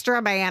most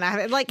extra band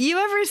I've like. You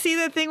ever see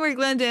that thing where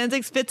Glenn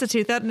Danzig spits a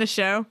tooth out in a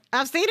show?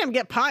 I've seen him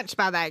get punched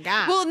by that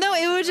guy. Well, no,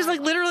 it was just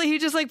like literally he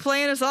just like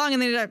playing a song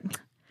and then he's like,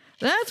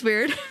 that's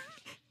weird.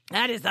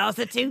 That is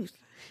also tooth.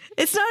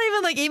 It's not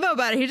even like emo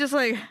about it. He's just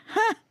like,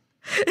 huh.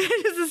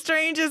 It's the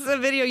strangest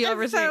video you'll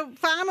ever see. So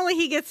finally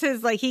he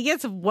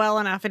gets well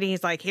enough and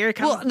he's like, here it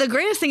comes. Well, the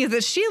greatest thing is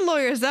that she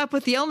lawyers up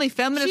with the only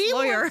feminist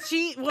lawyer.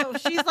 She's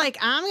like,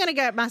 I'm going to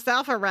get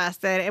myself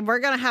arrested and we're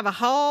going to have a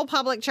whole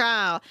public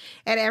trial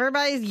and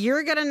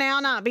you're going to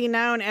now not be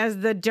known as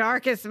the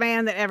darkest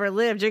man that ever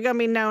lived. You're going to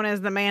be known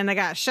as the man that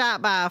got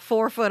shot by a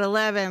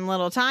 4'11"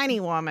 little tiny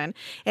woman,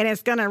 and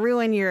it's going to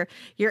ruin your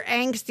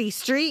angsty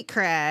street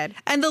cred.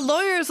 And the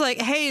lawyer's like,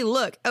 hey,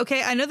 look,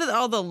 okay, I know that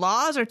all the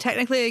laws are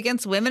technically against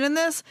against women in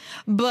this,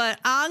 but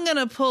I'm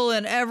gonna pull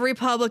in every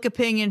public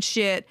opinion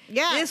shit.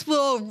 Yeah.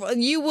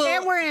 You will.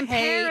 And we're in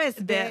hate Paris,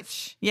 this.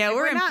 bitch. Yeah, And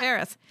we're in not-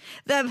 Paris.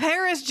 The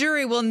Paris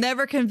jury will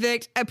never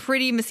convict a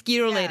pretty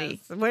mosquito lady.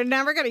 Yes, we're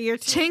never gonna. You're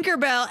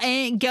Tinkerbell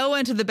ain't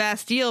going to the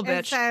Bastille, And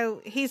bitch.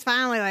 so he's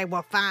finally like,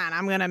 well, fine,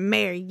 I'm gonna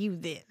marry you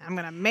then. I'm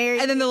gonna marry.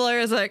 And then the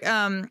lawyer's like,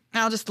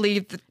 I'll just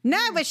leave. No,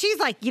 but she's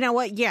like, you know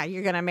what? Yeah,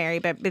 you're gonna marry,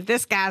 but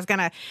this guy's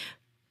gonna.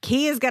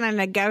 He is going to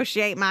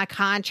negotiate my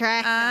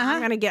contract. And I'm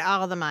going to get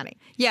all the money.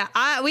 Yeah,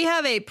 we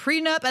have a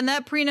prenup, and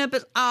that prenup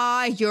is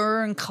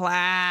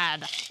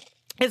ironclad.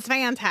 It's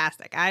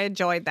fantastic. I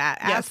enjoyed that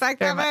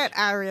aspect of it.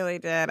 I really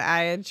did.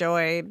 I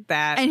enjoyed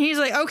that. And he's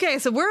like, okay,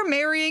 so we're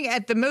marrying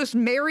at the most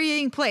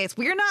marrying place.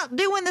 We're not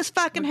doing this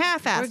fucking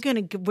half-ass.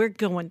 We're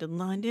going to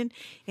London.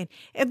 And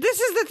this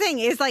is the thing,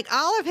 is like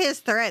all of his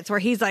threats where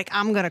he's like,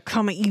 I'm going to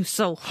come at you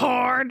so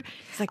hard.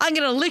 It's like, I'm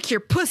going to lick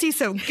your pussy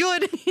so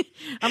good.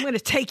 I'm going to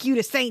take you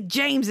to St.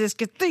 James's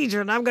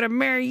Cathedral and I'm going to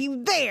marry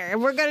you there.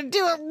 And we're going to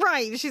do it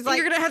right. And she's like,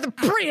 you're going to have the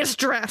prettiest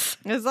dress.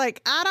 It's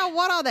like, I don't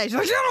want all that. She's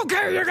like, I don't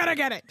care. You're going to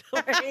get it.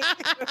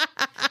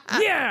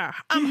 Yeah,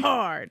 I'm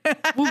hard.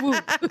 Woo woo.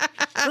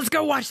 Let's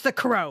go watch The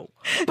Crow.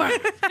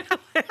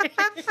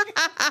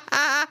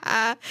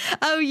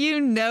 Oh, you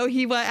know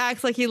he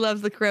acts like he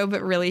loves The Crow,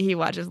 but really he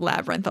watches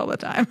Labyrinth all the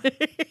time.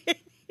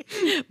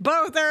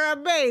 Both are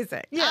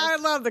amazing. Yes. I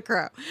love The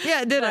Crow.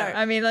 Yeah, ditto. Right.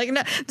 I mean, like,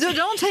 no, so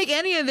don't take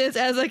any of this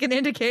as like an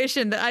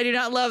indication that I do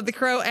not love The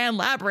Crow and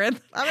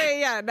Labyrinth. I mean,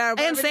 yeah, no.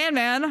 And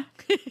Sandman.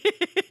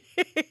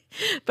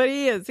 But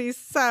he is. He's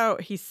so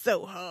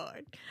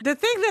hard. The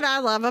thing that I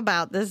love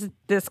about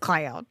this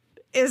clown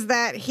is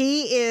that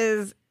he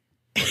is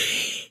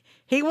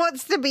he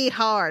wants to be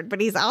hard, but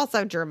he's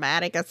also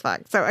dramatic as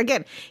fuck. So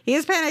again, he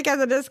is Panic at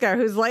the Disco,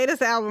 whose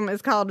latest album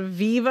is called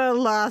Viva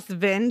Las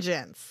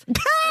Vengeance. And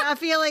I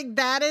feel like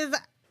that is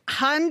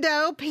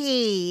Hundo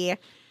P.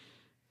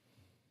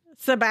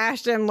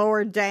 Sebastian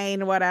Lord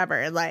Dane,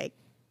 whatever. Like,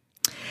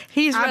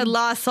 He's read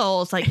Lost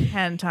Souls like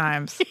 10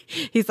 times.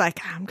 he's like,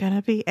 I'm going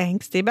to be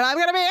angsty, but I'm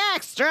going to be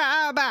extra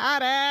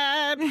about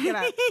it. You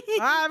know,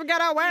 I'm going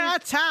to wear a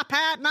top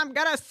hat and I'm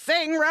going to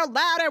sing real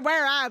loud and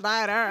wear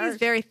eyeliner. He's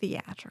very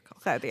theatrical.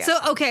 So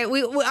okay,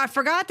 I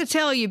forgot to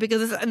tell you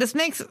because this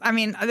makes, I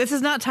mean, this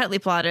is not tightly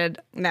plotted.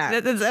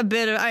 No. This is a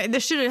bit of,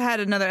 this should have had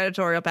another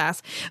editorial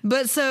pass.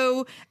 But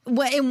so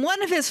in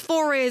one of his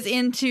forays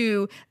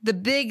into the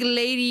big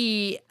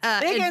lady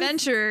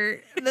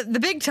adventure, the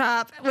big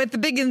top with the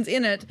biggins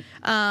in it,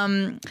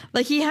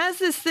 like he has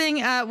this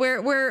thing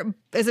where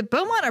is it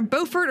Beaumont or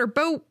Beaufort or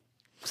Beau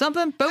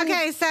something?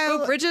 Okay, so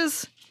Beau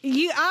Bridges?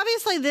 You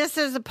obviously this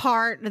is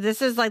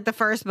like the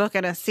first book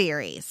in a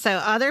series. So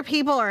other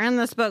people are in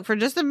this book for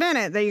just a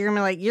minute that you're gonna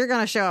be like, you're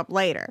gonna show up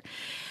later.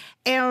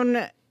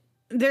 And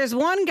there's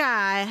one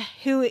guy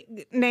who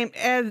named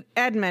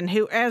Esmond,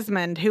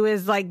 who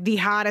is like the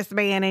hottest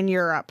man in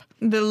Europe.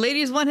 The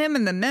ladies want him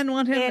and the men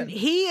want him. And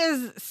he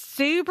is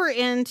super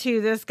into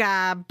this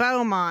guy,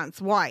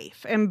 Beaumont's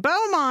wife. And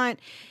Beaumont,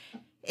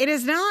 it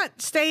is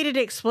not stated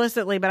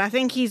explicitly, but I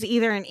think he's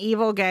either an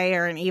evil gay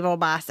or an evil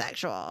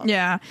bisexual.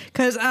 Yeah,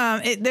 because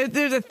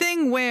there's a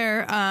thing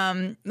where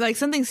like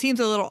something seems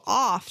a little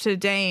off to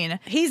Dane.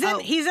 He's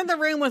in the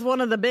room with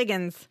one of the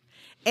biggins,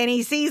 and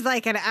he sees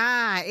like an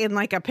eye in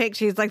like a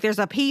picture. He's like, "There's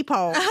a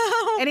peephole,"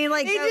 and he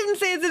like didn't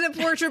say it's in a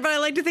portrait, but I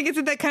like to think it's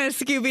in that kind of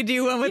Scooby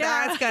Doo one with the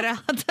eyes cut out.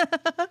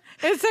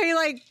 And so he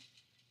like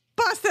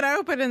bust it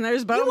open, and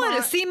there's Beaumont. You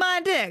want to see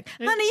my dick,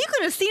 honey? You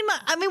could have seen my.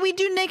 I mean, we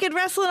do naked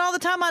wrestling all the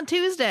time on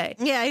Tuesday.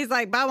 Yeah, he's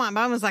like Beaumont.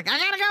 Beaumont's like, I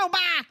gotta go,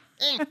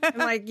 bye. And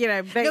like, you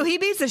know, no, he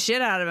beats the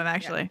shit out of him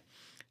actually. Yeah.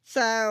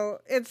 So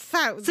it's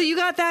so you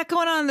got that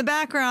going on in the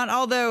background,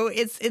 although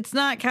it's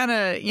not kind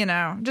of, you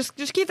know, just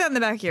keep that in the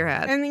back of your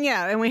head. And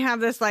yeah, and we have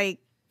this like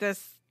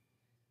this.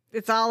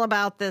 It's all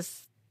about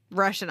this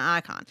Russian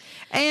icon,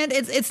 and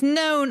it's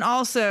known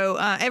also.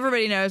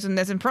 Everybody knows in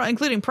this,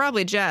 including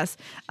probably Jess,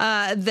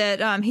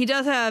 that he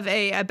does have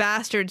a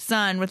bastard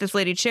son with this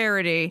lady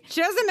Charity.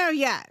 She doesn't know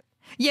yet.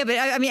 Yeah, but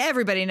I mean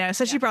everybody knows,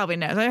 so she probably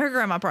knows. Her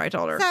grandma probably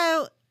told her.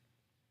 So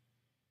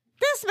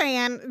this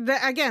man,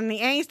 again, the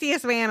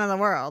angstiest man in the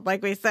world,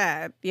 like we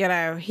said, you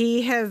know,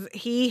 he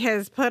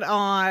has put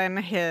on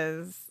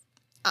his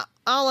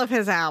all of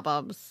his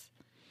albums.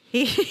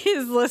 He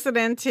is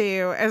listening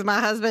to, as my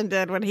husband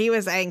did when he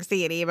was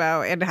angsty and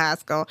emo in high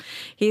school.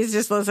 He's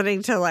just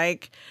listening to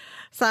like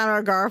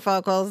Simon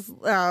Garfunkel's,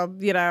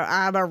 you know,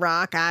 I'm a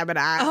rock, I'm an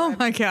island. Oh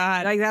my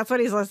God. Like that's what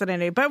he's listening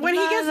to. But when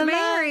he gets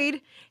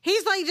married,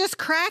 he's like just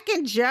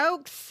cracking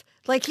jokes.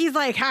 Like he's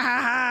like, ha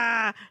ha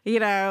ha, you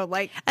know,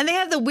 like. And they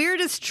have the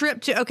weirdest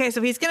trip to, okay,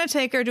 so he's going to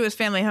take her to his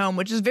family home,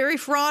 which is very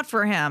fraught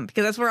for him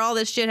because that's where all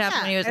this shit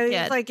happened when he was a kid.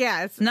 It's like,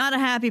 yeah, it's not a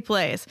happy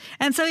place.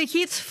 And so he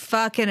keeps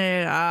fucking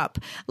it up.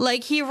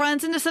 Like he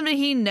runs into somebody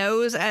he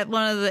knows at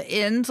one of the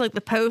inns, like the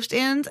post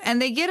inns,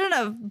 and they get in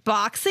a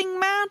boxing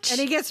match.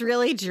 And he gets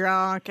really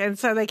drunk, and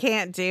so they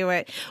can't do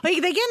it.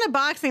 Like they get in a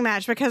boxing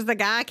match because the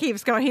guy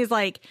keeps going. He's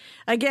like,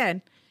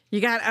 again, you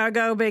got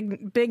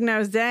big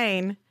nose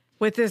Dane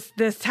with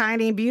this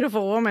tiny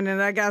beautiful woman, and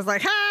that guy's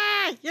like, ha!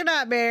 you're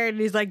not married.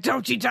 And he's like,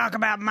 don't you talk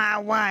about my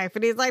wife.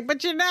 And he's like,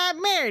 but you're not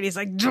married. He's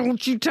like,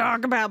 don't you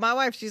talk about my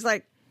wife. She's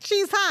like,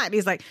 she's hot. And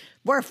he's like,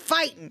 we're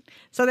fighting.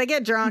 So they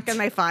get drunk and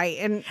they fight.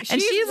 And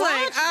she's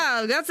like,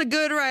 oh, that's a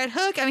good right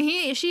hook. I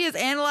mean, she is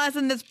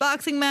analyzing this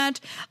boxing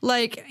match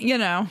like, you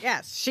know.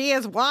 Yes, she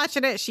is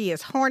watching it. She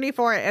is horny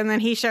for it. And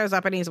then he shows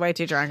up and he's way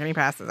too drunk and he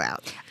passes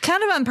out.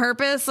 Kind of on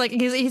purpose. Like,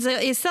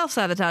 he's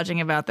self-sabotaging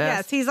about this.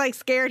 Yes, he's like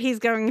scared he's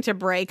going to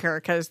break her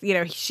because, you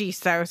know, she's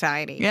so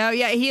tiny.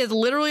 Yeah, he is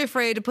literally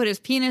afraid to put his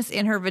penis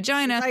in her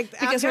vagina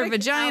because her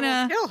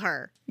vagina... will kill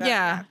her.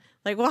 Yeah.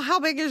 Like, well, how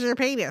big is your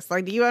penis?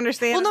 Like, do you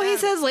understand? Well, no, he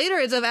says later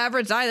it's of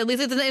average size. At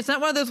least it's not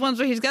one of those ones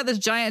where he's got this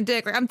giant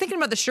dick. Like, I'm thinking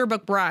about the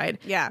Sherbrooke Bride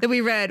that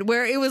we read,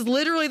 where it was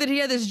literally that he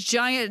had this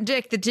giant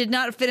dick that did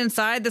not fit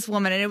inside this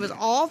woman, and it was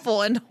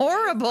awful and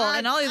horrible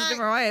in all these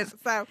different ways.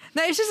 So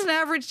no, it's just an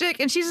average dick,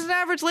 and she's an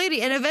average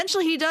lady. And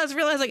eventually he does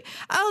realize, like,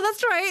 oh,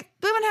 that's right,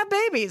 women have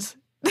babies.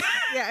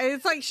 Yeah,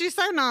 it's like she's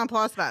so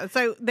nonplussed about it.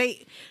 So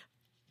they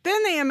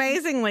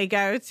amazingly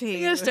go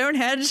to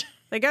Stonehenge.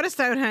 They go to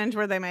Stonehenge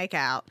where they make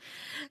out.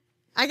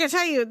 I can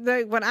tell you,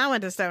 when I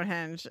went to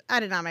Stonehenge, I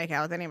did not make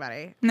out with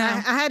anybody. No.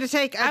 I had to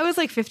take... I was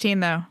like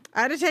 15, though.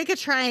 I had to take a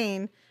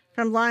train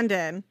from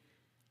London,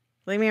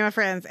 leave me and my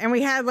friends, and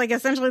we had, like,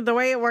 essentially the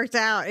way it worked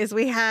out is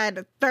we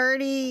had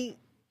 30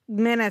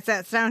 minutes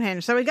at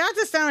Stonehenge. So we got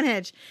to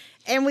Stonehenge,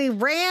 and we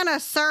ran a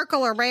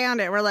circle around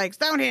it. We're like,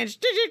 Stonehenge,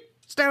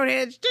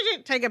 Stonehenge,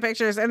 taking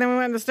pictures. And then we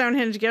went to the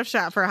Stonehenge gift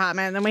shop for a hot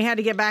minute, and then we had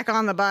to get back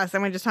on the bus,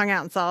 and we just hung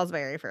out in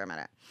Salisbury for a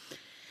minute.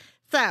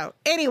 So,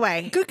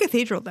 anyway. Good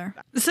cathedral there.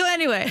 So,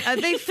 anyway,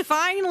 they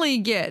finally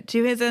get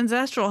to his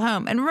ancestral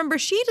home. And remember,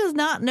 she does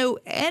not know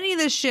any of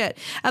this shit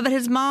about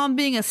his mom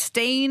being a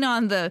stain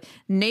on the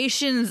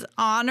nation's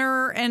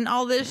honor and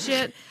all this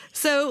shit.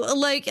 So,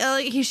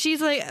 she's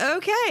like,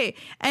 okay.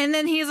 And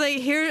then he's like,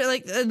 here,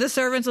 like, the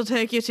servants will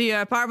take you to your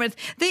apartments.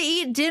 They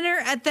eat dinner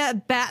at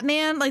that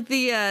Batman, like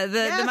the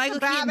Michael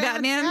Keaton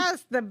Batman.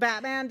 Yes, the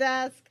Batman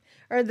desk.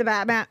 Or the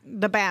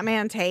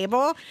Batman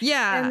table.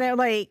 Yeah. And they're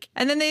like...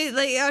 And then they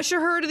like usher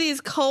her to these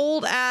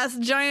cold-ass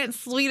giant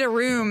suite of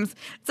rooms.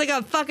 It's like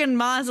a fucking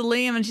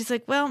mausoleum. And she's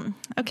like, well,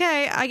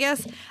 okay, I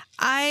guess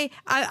I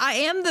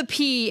am the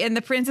pea and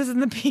the princess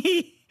and the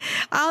pea.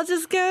 I'll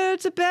just go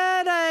to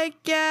bed, I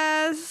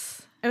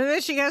guess. And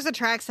then she goes to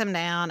track him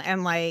down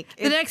and like...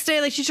 The next day,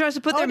 like, she tries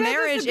to put their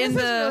marriage in the...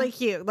 This is really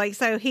cute. Like,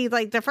 so he,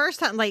 like, the first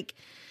time, like...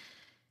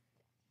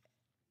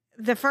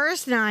 The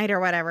first night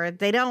or whatever,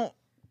 they don't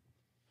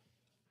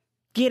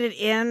get it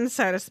in,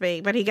 so to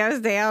speak, but he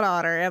goes down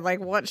on her and like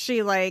once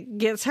she like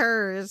gets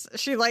hers,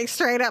 she like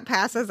straight up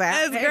passes out.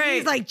 That's great.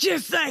 He's like,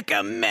 just like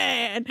a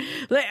man,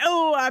 like,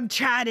 oh, I'm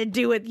trying to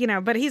do it, you know,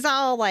 but he's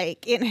all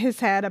like in his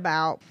head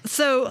about.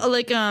 So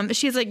like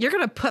she's like, you're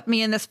gonna put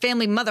me in this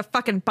family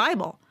motherfucking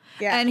Bible.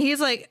 Yeah. And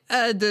he's like,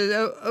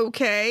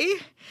 okay.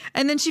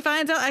 And then she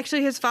finds out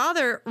actually his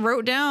father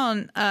wrote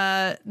down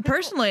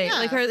personally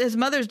like his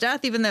mother's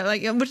death, even though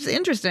like, which is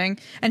interesting,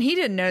 and he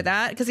didn't know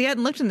that because he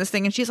hadn't looked in this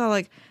thing, and she's all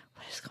like,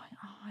 what is going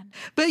on?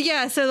 But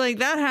yeah, so like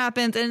that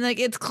happens, and like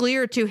it's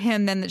clear to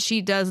him then that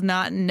she does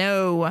not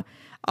know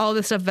all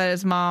this stuff about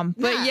his mom.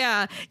 But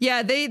yeah,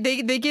 they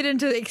get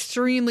into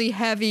extremely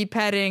heavy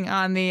petting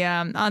on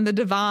the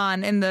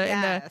divan in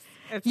the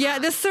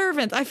the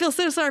servants. I feel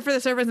so sorry for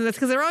the servants in this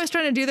because they're always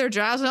trying to do their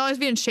jobs and always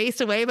being chased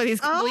away by these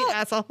complete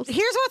assholes.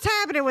 Here's what's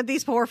happening with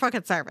these poor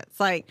fucking servants.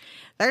 Like,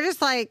 they're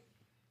just like,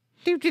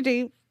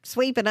 do,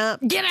 sweeping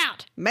up. Get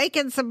out!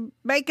 Making some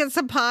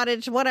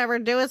pottage, whatever,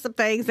 doing some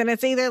things. And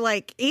it's either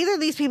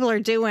these people are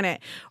doing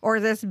it or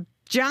this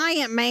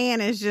giant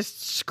man is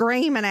just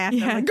screaming at them.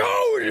 Like,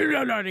 go!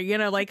 You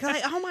know, like,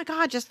 oh my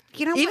God, just,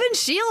 you know, even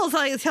Sheila's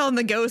like telling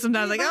the ghost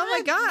sometimes, like, oh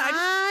my God.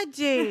 My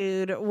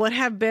dude would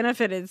have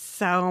benefited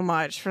so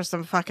much for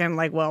some fucking,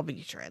 like,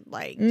 Wellbutrin.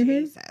 Like,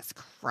 Jesus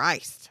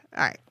Christ.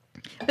 All right.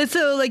 And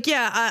so, like,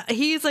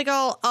 he's like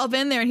all up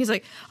in there, and he's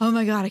like, "Oh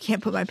my God, I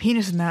can't put my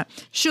penis in that.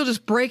 She'll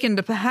just break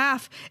into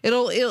half.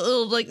 It'll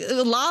like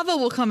lava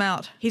will come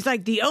out." He's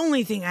like, "The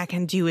only thing I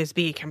can do is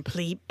be a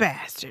complete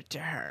bastard to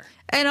her,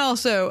 and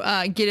also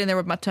get in there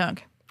with my tongue."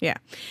 Yeah.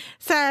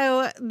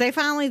 So they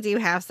finally do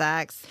have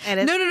sex.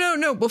 And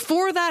No.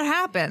 Before that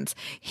happens,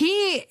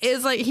 he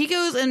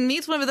goes and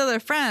meets one of his other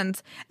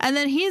friends, and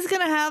then he's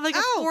gonna have like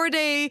a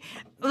 4-day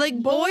like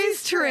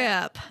boys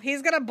trip.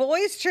 He's gonna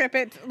boys trip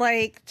it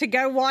like to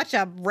go watch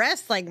a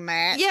wrestling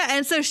match. Yeah,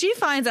 and so she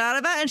finds out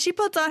about it, and she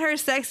puts on her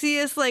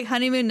sexiest like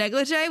honeymoon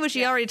negligee, which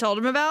he already told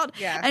him about.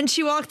 Yeah. And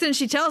she walks in,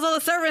 she tells all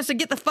the servants to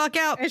get the fuck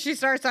out. And she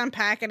starts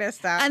unpacking his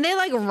stuff. And they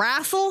like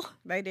wrestle.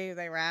 They do,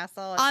 they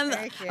wrestle.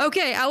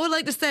 Okay, I would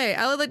like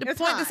to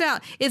point this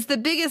out. It's the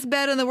biggest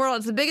bed in the world.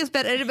 It's the biggest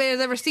bed anybody has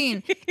ever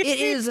seen. It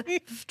is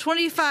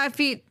 25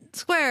 feet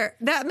square.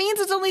 That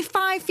means it's only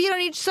 5 feet on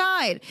each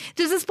side.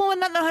 Does this woman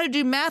not know how to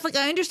do math? Like,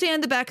 I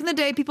understand that back in the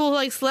day, people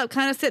like slept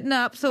kind of sitting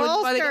up, so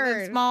that's why they got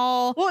that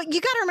small. Well,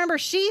 you got to remember,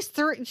 she's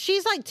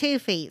like 2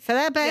 feet, so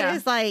that bed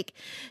is like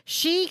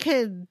she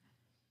could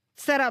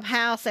set up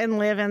house and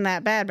live in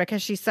that bed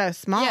because she's so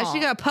small. Yeah, she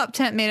got a pup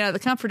tent made out of the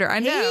comforter. I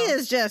know. He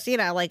is just,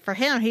 like for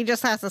him, he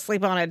just has to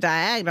sleep on a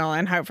diagonal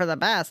and hope for the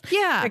best.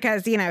 Yeah.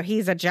 Because,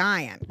 he's a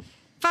giant.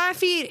 5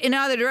 feet in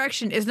either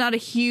direction is not a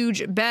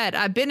huge bed.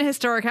 I've been to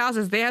historic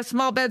houses. They have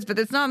small beds, but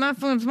it's not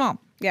fucking small.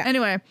 Yeah.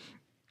 Anyway,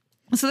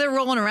 so they're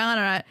rolling around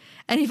on it,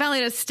 and he finally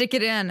does stick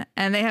it in,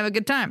 and they have a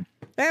good time.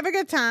 They have a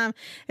good time,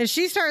 and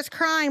she starts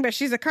crying, but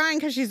she's crying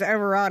because she's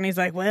overwrought, and he's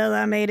like, well,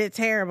 I made it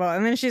terrible.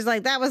 And then she's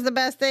like, that was the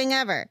best thing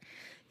ever.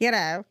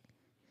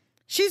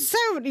 She's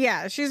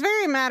she's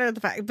very mad at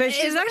the fact. But it's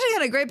actually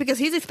kind of great because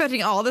he's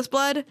expecting all this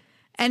blood,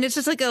 and it's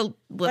just like a little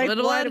bit of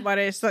blood. But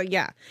it's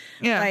yeah.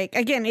 Like,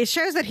 again, it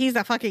shows that he's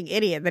a fucking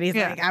idiot, that he's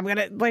like, I'm going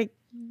to,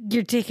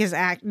 your dick is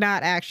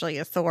not actually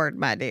a sword,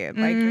 my dude.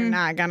 Like, you're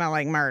not gonna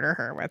murder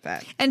her with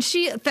it. And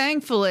she,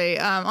 thankfully,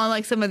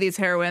 unlike some of these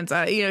heroines,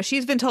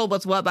 she's been told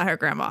what's what by her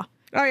grandma.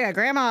 Oh yeah,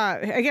 grandma.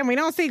 Again, we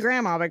don't see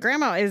grandma, but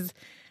grandma is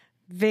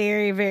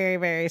very, very,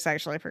 very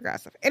sexually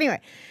progressive.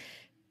 Anyway,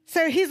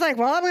 so he's like,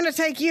 "Well, I'm going to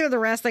take you to the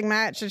wrestling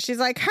match," and she's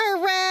like,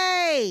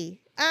 "Hooray!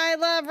 I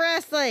love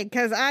wrestling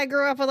because I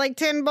grew up with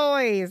 10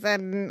 boys,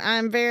 and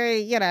I'm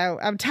very,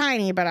 I'm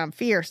tiny, but I'm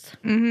fierce.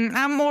 Mm-hmm.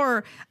 I'm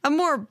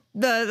more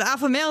the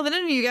alpha male than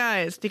any of you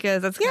guys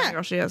because that's the kind of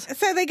girl she is."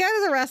 So they go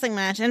to the wrestling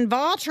match, and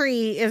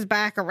Valtteri is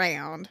back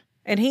around,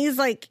 and he's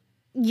like,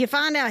 you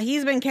find out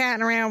he's been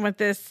catting around with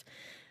this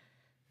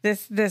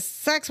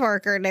sex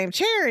worker named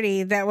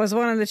Charity that was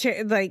one of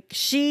the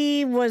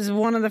she was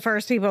one of the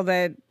first people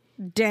that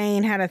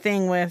Dane had a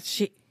thing with.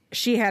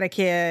 She had a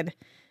kid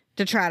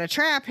to try to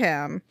trap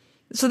him.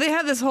 So they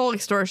have this whole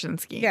extortion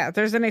scheme. Yeah,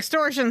 there's an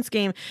extortion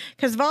scheme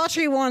because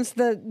Valtteri wants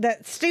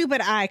that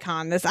stupid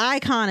icon. This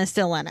icon is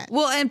still in it.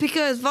 Well, and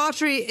because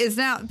Valtteri is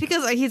now,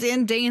 because he's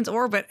in Dane's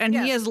orbit and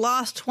he has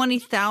lost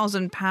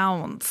 20,000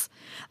 pounds,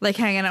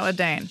 hanging out with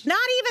Dane. Not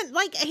even,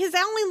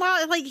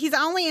 he's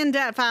only in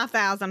debt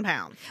 5,000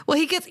 pounds. Well,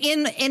 he gets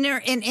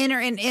inner.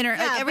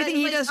 Yeah, everything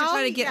he does to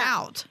try to get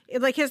out.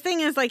 His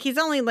thing is, he's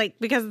only,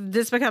 because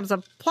this becomes a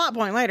plot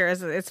point later,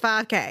 it's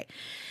 5K.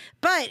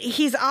 But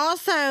he's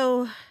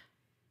also...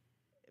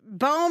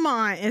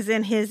 Beaumont is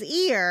in his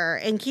ear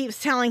and keeps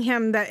telling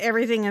him that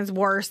everything is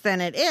worse than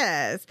it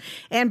is.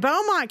 And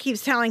Beaumont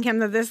keeps telling him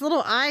that this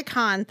little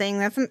icon thing,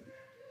 that's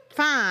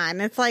fine.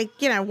 It's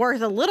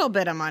worth a little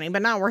bit of money,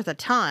 but not worth a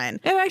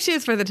ton. It actually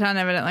is worth a ton,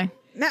 evidently.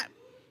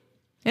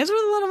 It's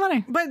worth a lot of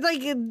money. But,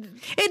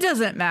 it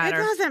doesn't matter.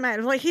 It doesn't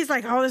matter. He's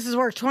like, oh, this is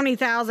worth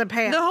 20,000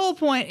 pounds. The whole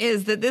point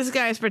is that this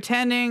guy's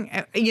pretending,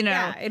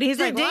 Yeah, and he's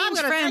like, well,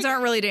 Dane's friends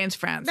aren't really Dane's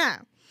friends. No.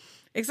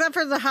 Except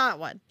for the hot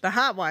one. The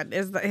hot one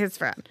is his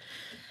friend.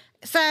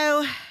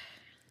 So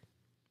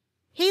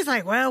he's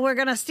like, well, we're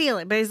going to steal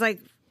it. But he's like,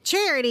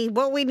 Charity,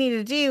 what we need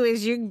to do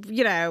is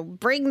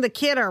bring the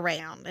kid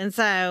around. And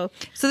so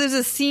there's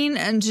a scene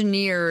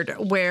engineered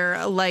where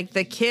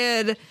the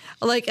kid,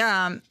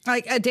 Dane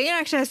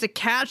actually has to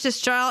catch this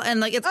child.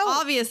 And it's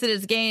obvious that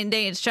it's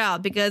Dane's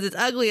child because it's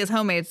ugly as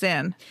homemade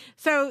sin.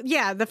 So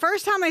yeah, the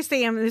first time they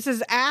see him, this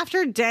is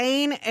after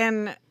Dane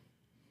and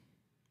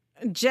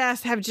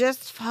Jess have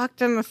just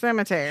fucked in the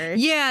cemetery.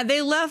 Yeah,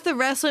 they left the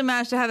wrestling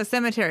match to have a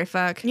cemetery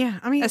fuck. Yeah,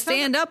 I mean... A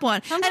stand-up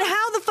one. And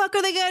how the fuck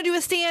are they going to do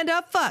a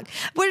stand-up fuck?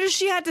 Where does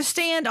she have to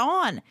stand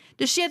on?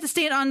 Does she have to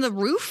stand on the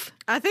roof?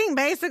 I think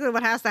basically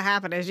what has to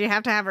happen is you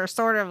have to have her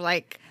sort of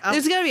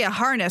there's going to be a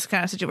harness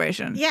kind of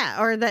situation.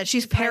 Yeah, or that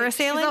she's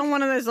parasailing? She's on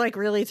one of those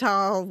really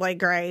tall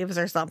graves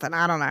or something.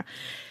 I don't know.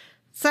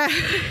 So...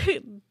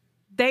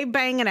 They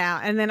bang it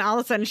out, and then all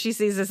of a sudden she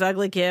sees this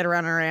ugly kid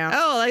running around.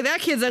 Oh,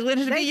 that kid's ugly. It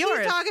should be yours.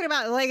 They keep talking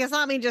about, it's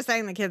not me just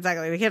saying the kid's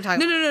ugly. They keep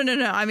talking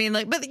No. I mean,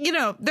 but,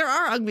 there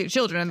are ugly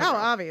children in the world.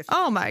 Obviously.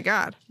 Oh, my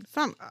God.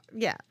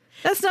 Yeah.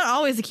 That's not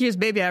always the cutest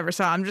baby I ever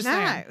saw. I'm just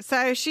saying.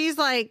 So she's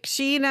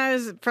she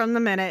knows from the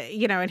minute,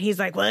 and he's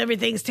like, well,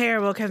 everything's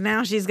terrible because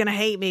now she's going to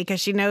hate me because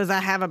she knows I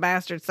have a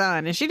bastard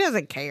son, and she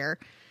doesn't care.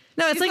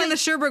 No, it's like in the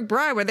Sherbrooke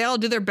Bride where they all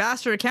do their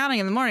bastard accounting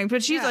in the morning,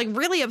 but she's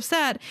really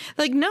upset.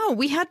 No,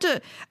 we had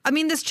to. I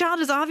mean, this child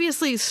is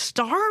obviously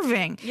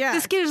starving. Yeah,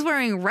 this kid is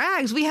wearing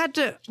rags. We had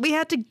to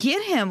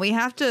get him. We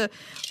have to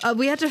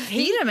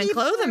feed him and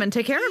clothe him and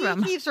take care of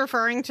him. He keeps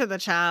referring to the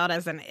child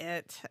as an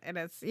it, and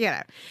it's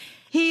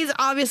he's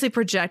obviously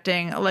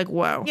projecting.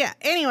 Whoa. Yeah.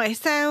 Anyway,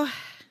 so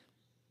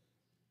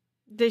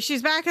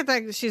she's back at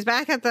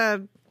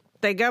the.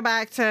 They go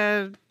back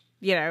to.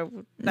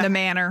 The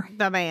manor,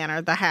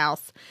 the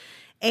house.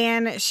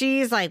 And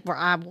she's like, well,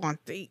 I want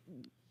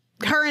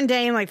her and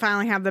Dane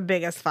finally have the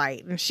biggest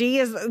fight. And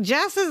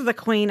Jess is the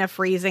queen of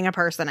freezing a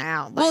person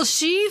out. Well,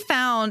 she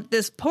found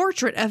this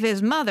portrait of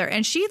his mother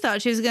and she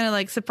thought she was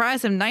going to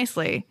surprise him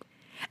nicely.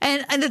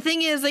 And the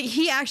thing is,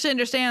 he actually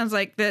understands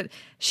that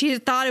she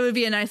thought it would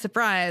be a nice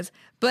surprise,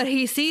 but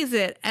he sees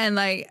it and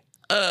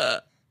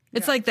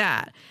it's like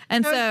that.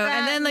 And so,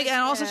 and then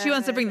and also she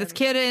wants to bring this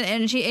kid in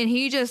and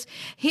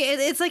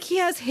it's like he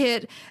has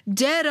hit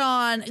dead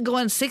on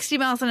going 60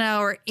 miles an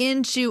hour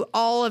into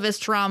all of his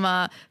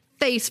trauma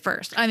face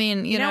first. I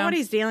mean, you know what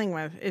he's dealing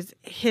with is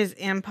his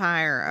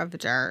empire of the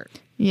dirt.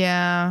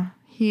 Yeah.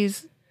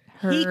 He's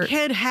hurt. He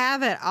could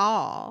have it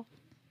all.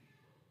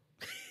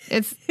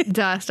 It's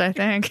dust, I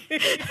think.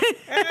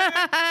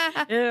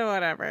 Yeah,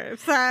 whatever.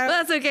 So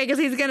that's okay because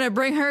he's gonna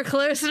bring her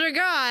closer to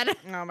God.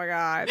 Oh my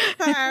God.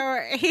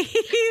 So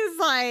he's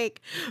like,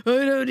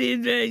 I don't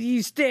need that.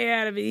 You stay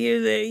out of it.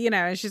 You know,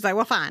 and she's like,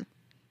 well, fine.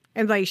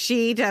 And like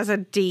she does a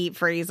deep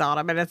freeze on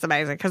him, and it's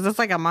amazing because it's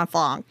like a month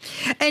long.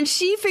 And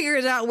she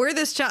figures out where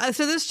this child.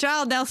 So this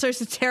child now starts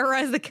to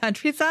terrorize the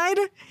countryside.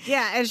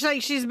 Yeah, and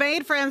she's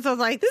made friends with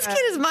like this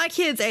kid is my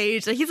kid's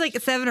age. Like he's like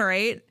 7 or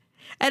 8.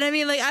 And I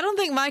mean, like, I don't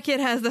think my kid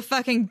has the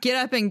fucking get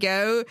up and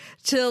go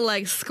to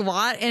like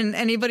squat in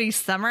anybody's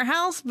summer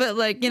house. But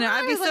like, you know,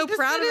 I'd be so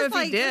proud of him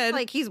if he did.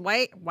 Like he's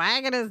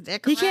wagging his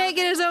dick. He can't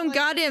get his own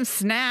goddamn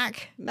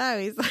snack. No,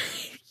 he's like,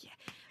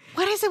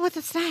 what is it with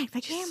the snack?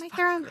 They can't make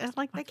their own.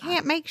 Like they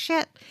can't make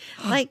shit.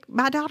 Like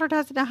my daughter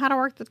doesn't know how to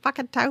work the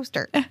fucking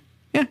toaster.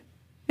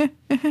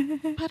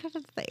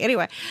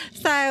 Anyway,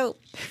 so.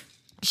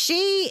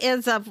 She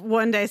ends up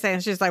one day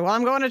saying, she's like, well,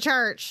 I'm going to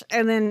church.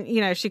 And then,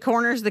 you know, she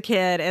corners the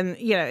kid. And,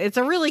 you know, it's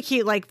a really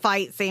cute, like,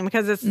 fight scene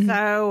because it's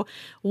so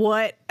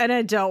what an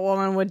adult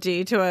woman would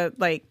do to a,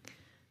 like,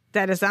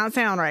 that does not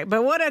sound right.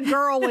 But what a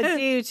girl would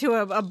do to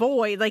a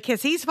boy, like,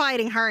 because he's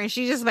fighting her and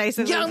she just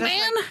basically young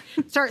man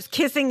starts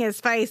kissing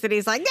his face and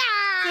he's like,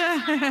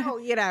 ah!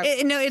 You know.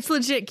 No, it's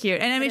legit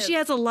cute. And I mean, she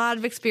has a lot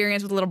of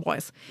experience with little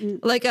boys.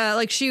 Like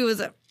she was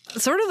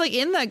sort of like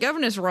in that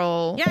governess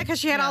role. Yeah, because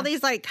she had all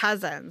these like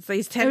cousins,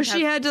 these 10 cousins.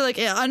 She had to like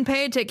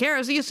unpaid take care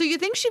of. So you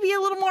think she'd be a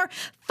little more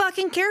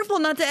fucking careful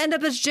not to end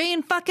up as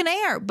Jane fucking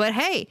Eyre. But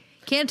hey,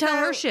 can't tell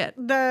her shit.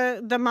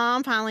 The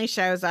mom finally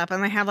shows up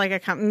and they have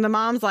like the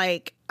mom's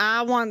like,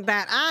 I want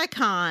that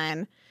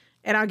icon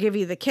and I'll give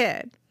you the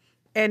kid.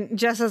 And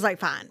Jessa's like,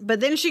 fine.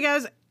 But then she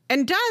goes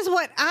and does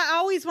what I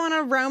always want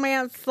a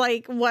romance,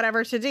 like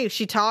whatever to do.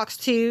 She talks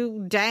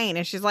to Dane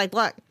and she's like,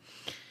 look,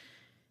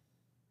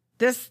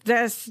 This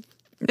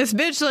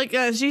bitch, like,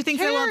 she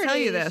thinks I won't tell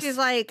you this. She's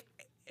like,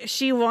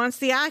 she wants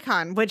the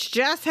icon, which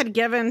Jess had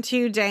given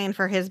to Dane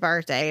for his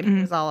birthday, and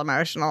he was all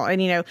emotional.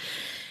 And, you know,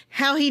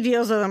 how he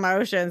deals with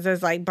emotions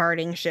is like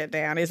burning shit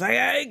down. He's like,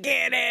 I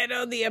can't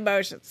handle the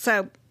emotions.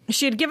 So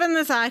she had given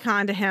this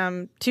icon to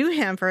him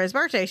for his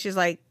birthday. She's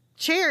like,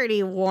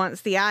 Charity wants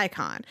the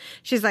icon.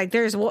 She's like,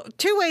 there's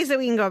 2 ways that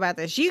we can go about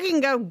this. You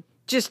can go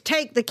just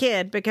take the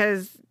kid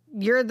because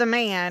you're the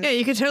man. Yeah,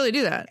 you could totally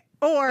do that.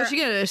 Or if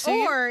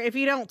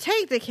you don't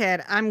take the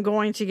kid, I'm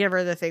going to give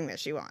her the thing that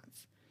she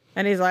wants.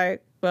 And he's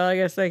like, well, I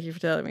guess thank you for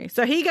telling me.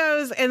 So he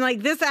goes, and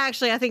like this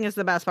actually I think is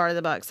the best part of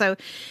the book. So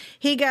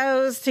he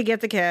goes to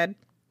get the kid,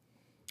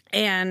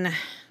 and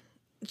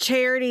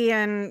Charity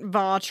and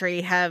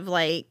Valtry have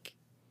like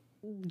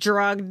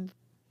drugged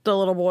the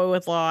little boy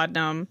with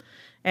laudanum.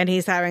 And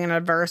he's having an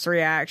adverse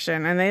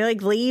reaction, and they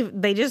like leave.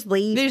 They just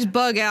leave. They just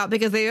bug out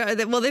because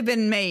they've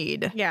been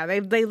made. Yeah,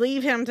 they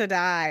leave him to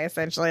die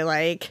essentially.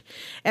 Like,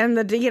 and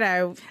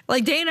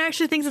like Dane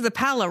actually thinks it's a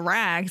pile of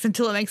rags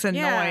until it makes a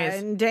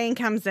noise. And Dane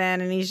comes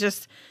in, and he's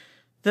just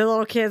the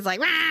little kid's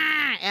like Wah!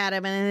 At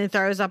him, and then he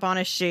throws up on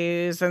his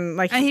shoes, and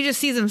he just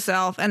sees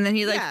himself, and then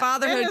he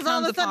fatherhood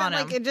comes upon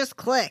him. Like it just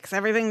clicks.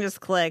 Everything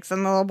just clicks,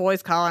 and the little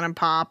boy's calling him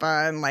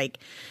Papa, and like.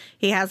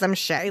 He has them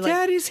like,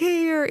 Daddy's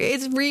here.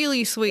 It's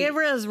really sweet. It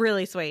was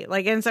really sweet.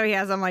 Like, and so he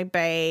has them like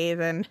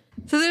bathe and.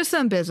 So there's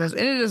some business,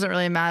 and it doesn't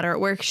really matter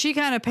where she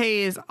kind of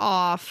pays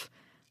off.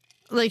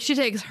 Like she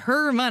takes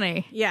her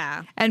money,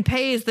 and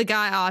pays the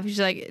guy off. She's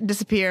like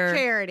disappear.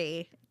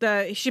 Charity.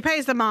 She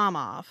pays the mom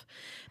off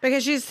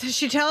because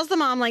she tells the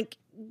mom like,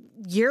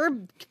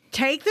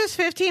 take this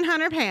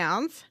 1,500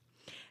 pounds,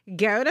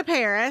 go to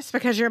Paris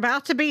because you're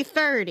about to be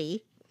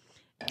 30.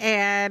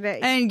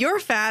 And your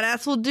fat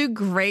ass will do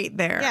great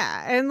there.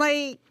 Yeah. And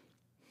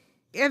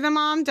the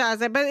mom does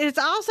it. But it's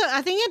also,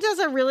 I think it does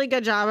a really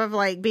good job of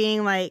like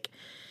being like,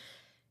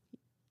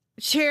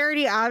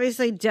 Charity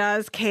obviously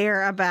does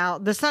care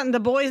about the son. The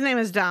boy's name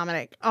is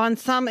Dominic on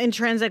some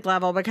intrinsic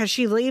level because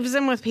she leaves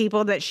him with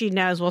people that she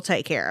knows will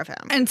take care of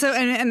him. And so,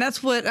 and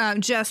that's what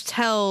Jess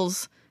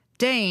tells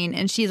Dane.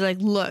 And she's like,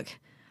 look,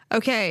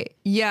 okay,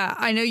 yeah,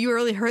 I know you were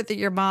really hurt that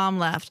your mom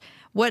left.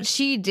 What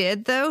she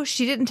did, though,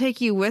 she didn't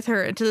take you with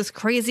her into this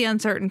crazy,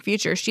 uncertain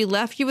future. She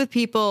left you with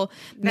people.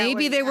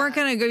 Maybe they weren't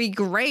going to be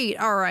great,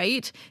 all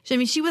right? I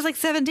mean, she was like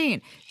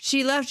 17.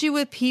 She left you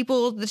with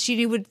people that she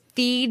knew would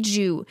feed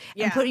you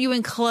and put you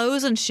in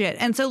clothes and shit.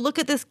 And so look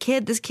at this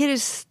kid. This kid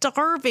is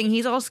starving.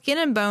 He's all skin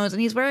and bones,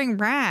 and he's wearing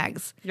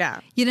rags.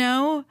 Yeah. You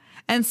know?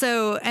 And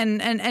so,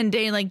 and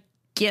Dane, like,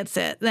 gets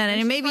it then,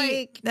 and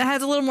maybe that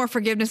has a little more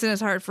forgiveness in his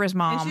heart for his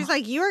mom. And she's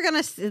like,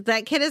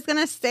 that kid is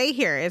gonna stay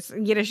here.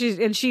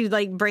 It's she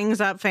like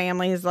brings up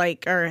families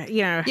like, or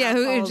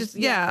who just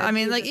I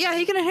mean like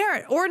he can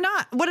inherit or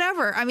not,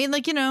 whatever. I mean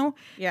like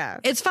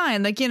it's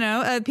fine. Like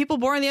people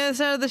born on the other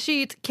side of the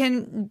sheet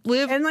can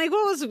live. And like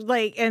what was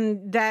like,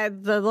 and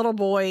that the little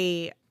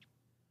boy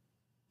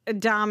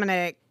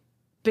Dominic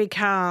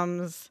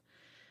becomes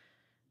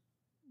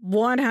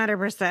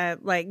 100%.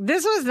 Like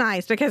this was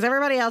nice because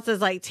everybody else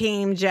is like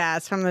team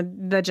Jess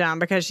from the jump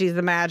because she's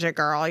the magic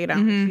girl,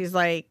 She's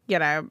like,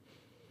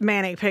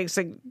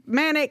 pixie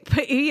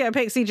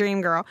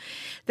dream girl.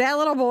 That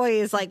little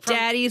boy is like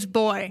Daddy's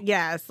boy.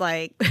 Yes,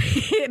 like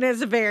it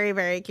is very,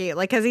 very cute.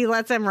 Like, because he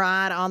lets him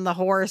ride on the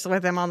horse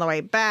with him on the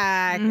way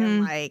back,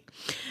 and like,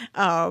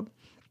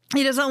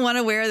 he doesn't want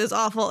to wear those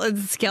awful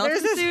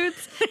skeleton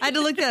suits. I had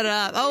to look that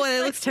up. Oh,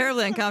 it looks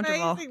terribly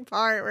uncomfortable. Amazing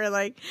part where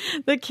like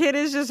the kid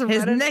is just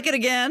naked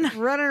again,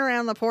 running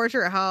around the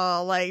portrait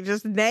hall, like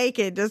just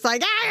naked, just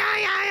like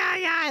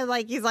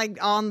like he's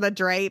like on the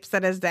drapes,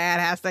 and his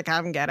dad has to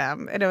come get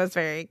him, and it was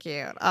very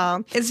cute.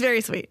 It's very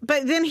sweet.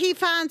 But then he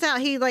finds out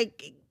he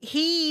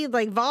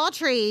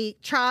Valtry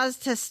tries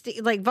to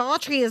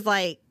Valtry is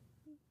like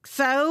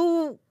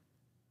so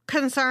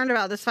concerned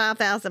about this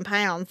 5,000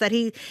 pounds that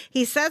he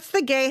sets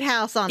the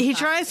gatehouse on he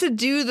fire. Tries to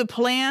do the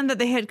plan that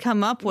they had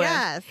come up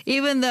with,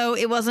 even though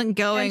it wasn't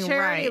going and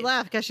Charity right.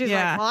 left because she's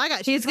like, well,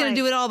 he's going to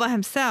do it all by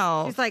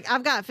himself. She's like,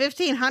 I've got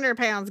 1,500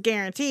 pounds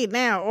guaranteed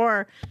now,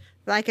 or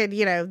I could,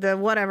 the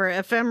whatever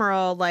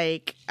ephemeral,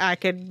 like I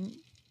could,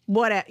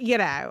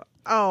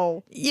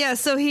 Oh. Yeah,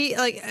 so he,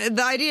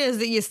 the idea is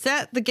that you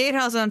set the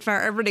gatehouse on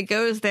fire, everybody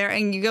goes there,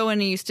 and you go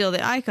in and you steal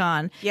the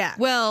icon. Yeah.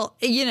 Well,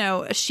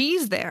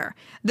 she's there.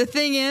 The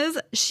thing is,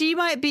 she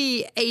might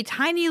be a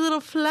tiny little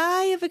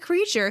fly of a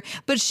creature,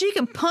 but she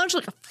can punch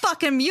like a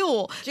fucking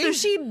mule. So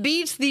she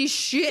beats the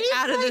shit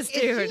out of this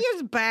dude. She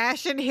is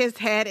bashing his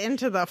head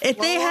into the floor. If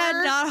they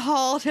had not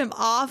hauled him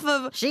off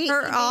of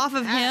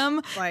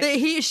him,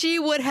 she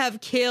would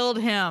have killed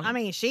him. I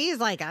mean, she's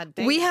like a...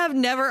 We have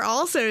never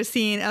also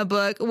seen a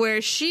book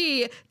where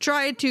she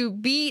tried to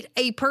beat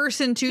a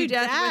person to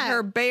death with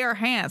her bare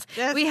hands.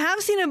 We have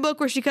seen a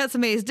book where she cut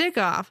somebody's dick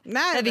off.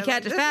 Heavy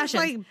cat to fashion.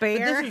 Like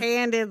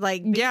bare-handed,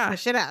 beating the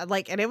shit out.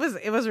 And it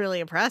was really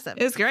impressive.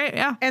 It was great,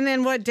 yeah. And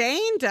then what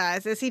Dane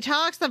does is he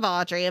talks to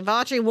Valtry, and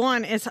Valtry,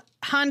 one, is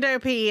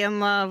Hundo P in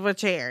love with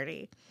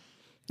Charity.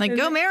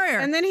 Go marry her.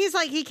 And then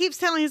he keeps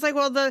telling, this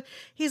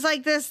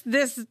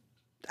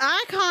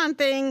icon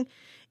thing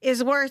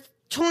is worth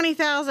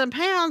 20,000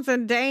 pounds,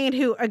 and Dane,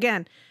 who,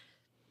 again,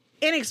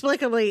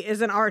 inexplicably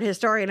is an art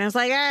historian, and it's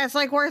like, it's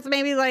like worth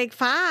maybe like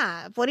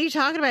 5. What are you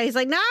talking about? He's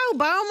like, no,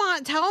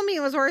 Beaumont told me it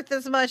was worth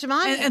this much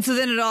money. And so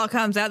then it all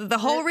comes out that the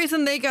whole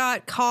reason they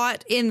got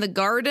caught in the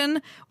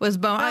garden was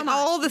Beaumont.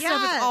 All the stuff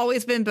has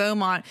always been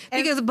Beaumont,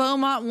 because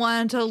Beaumont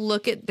wanted to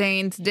look at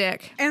Dane's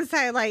dick. And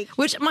so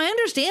which my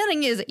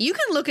understanding is you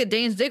can look at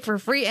Dane's dick for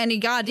free any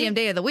goddamn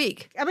day of the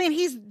week. I mean,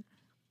 he's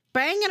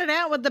banging it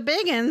out with the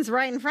biggins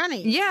right in front of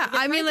you. Yeah,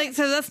 I mean,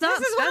 so that's not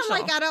this is special.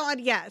 What I'm I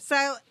don't,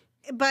 so...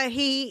 But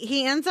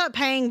he ends up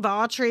paying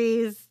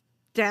Valtry's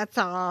debts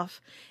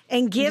off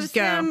and gives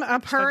him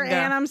a per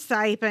annum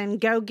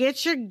stipend. Go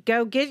get your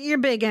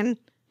biggin.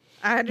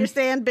 I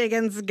understand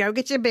biggins. Go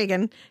get your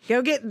biggin.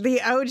 Go get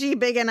the OG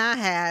biggin I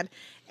had,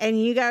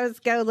 and you guys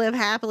go live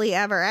happily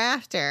ever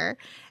after.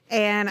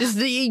 And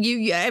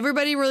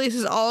everybody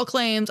releases all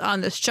claims on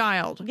this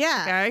child.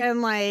 Yeah,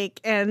 okay?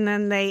 and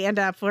then they end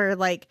up where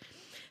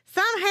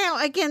somehow,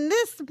 again,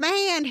 this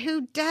man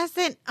who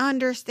doesn't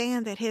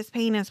understand that his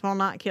penis will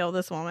not kill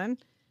this woman.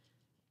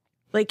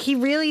 He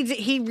really,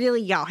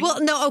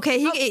 Well, no, okay,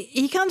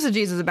 he comes to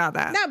Jesus about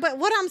that. No, but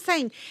what I'm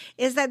saying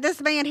is that this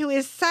man who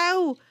is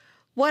so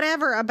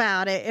whatever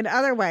about it in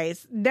other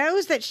ways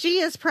knows that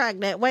she is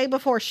pregnant way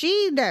before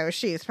she knows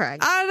she's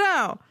pregnant. I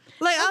know.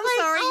 I'm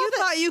sorry, you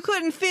thought you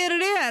couldn't fit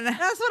it in.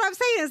 That's what I'm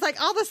saying. It's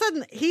all of a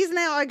sudden, he's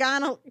now a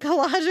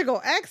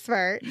gynecological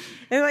expert.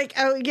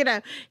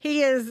 And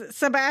he is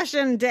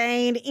Sebastian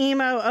Dane,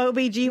 emo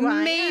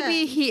OBGYN.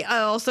 Maybe he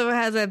also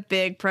has a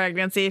big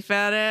pregnancy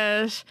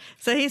fetish.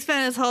 So he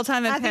spent his whole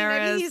time in Paris.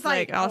 Maybe he's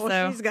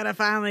she's going to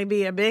finally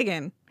be a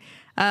biggin.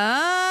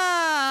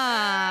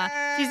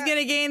 She's going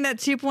to gain that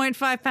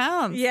 2.5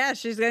 pounds. Yeah,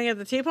 she's going to get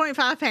the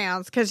 2.5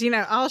 pounds because,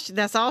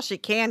 that's all she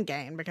can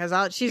gain because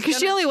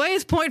she only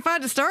weighs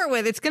 0.5 to start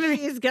with. She's going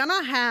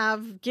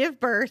to give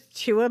birth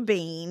to a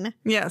bean.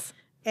 Yes.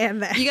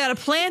 And you got to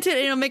plant it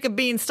and it'll make a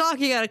beanstalk.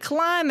 You got to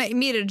climb it,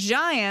 meet a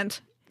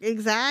giant.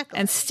 Exactly.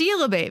 And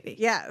steal a baby.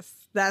 Yes.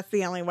 That's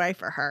the only way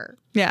for her.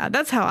 Yeah,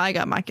 that's how I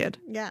got my kid.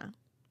 Yeah.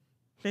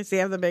 Does he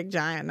have the big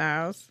giant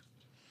nose?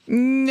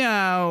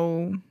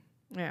 No.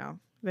 Yeah.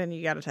 Then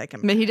you got to take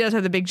him back. But he does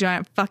have the big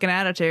giant fucking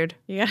attitude.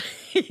 Yeah,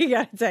 you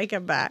got to take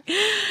him back.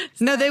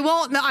 No, they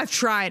won't. No, I've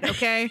tried,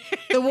 okay?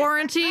 The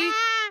warranty,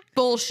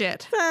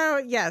 bullshit. So,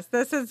 yes,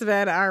 this has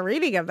been our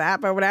reading of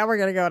that, but now we're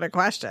going to go into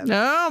questions.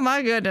 Oh,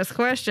 my goodness,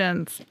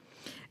 questions.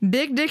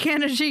 Big dick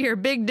energy or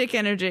big dick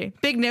energy?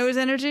 Big nose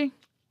energy?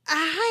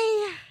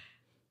 I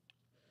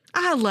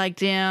liked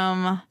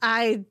him.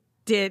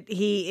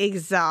 He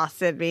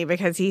exhausted me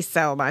because he's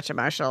so much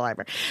emotional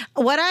labor.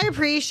 What I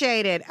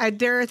appreciated,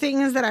 there are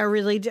things that I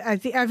really do. I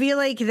feel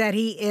like that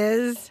he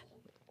is,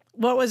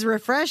 what was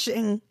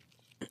refreshing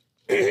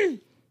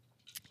is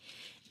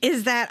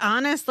that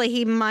honestly,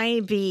 he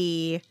might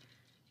be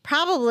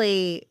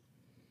probably,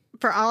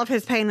 for all of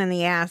his pain in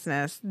the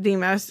assness, the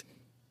most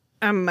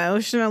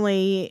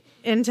emotionally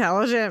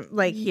intelligent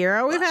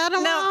hero we've had in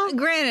a while. Now,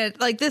 granted,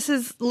 this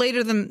is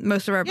later than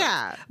most of our books.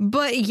 Yeah.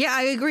 But yeah,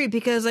 I agree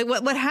because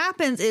what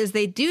happens is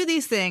they do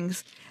these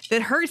things,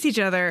 that hurts each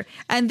other.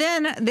 And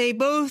then they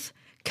both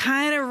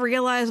kind of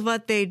realize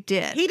what they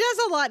did. He does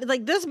a lot.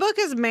 Like, this book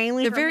is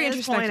mainly from very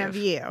his point of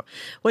introspective. view,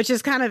 which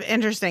is kind of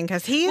interesting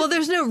because Well,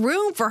 there's no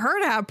room for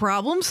her to have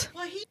problems.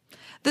 Well,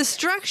 The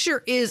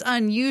structure is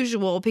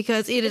unusual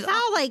because it is it's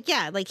all like,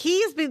 like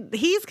he's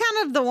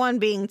kind of the one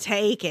being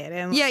taken.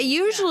 And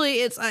usually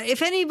it's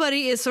if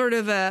anybody is sort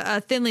of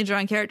a thinly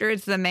drawn character,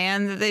 it's the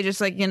man that they just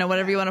like,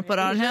 whatever you want to put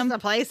on he's him.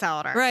 just a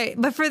placeholder. Right.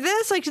 But for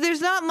this, like,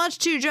 there's not much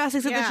to address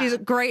except that she's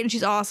great and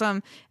she's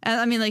awesome. And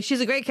I mean, like,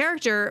 she's a great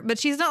character, but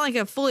she's not like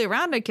a fully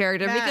rounded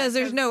character because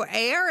there's no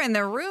air in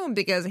the room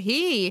because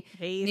he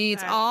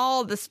needs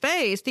all the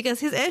space because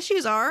his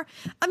issues are,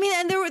 I mean,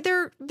 and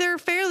they're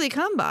fairly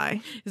come by.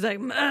 He's like,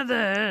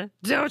 Mother,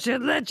 don't you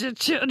let your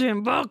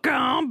children walk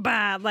on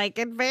by. Like,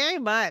 it very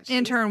much.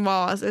 Intern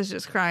Wallace is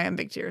just crying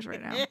big tears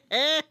right now.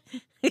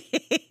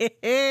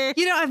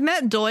 I've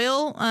met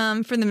Doyle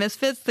from the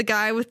Misfits, the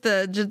guy with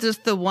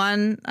just the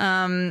one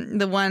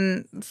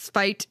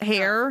spiked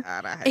hair.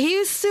 Oh, God,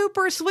 he's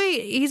super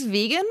sweet. He's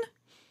vegan.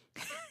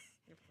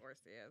 Of course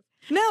he is.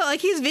 No, like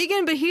he's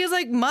vegan, but he's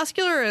like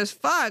muscular as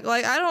fuck.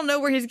 Like I don't know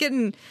where he's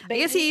getting. I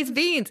guess he eats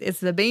beans. It's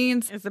the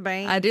beans. It's the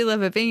bean. I do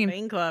love a bean.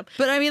 Bean club.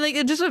 But I mean, like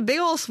just a big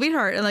old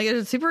sweetheart, and like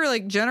it's super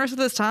like generous with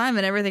his time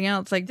and everything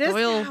else. Like This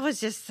Doyle guy was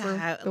just so,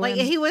 the like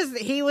win. he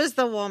was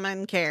the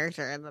woman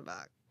character in the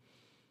book.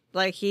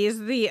 Like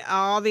he's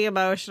all the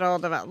emotional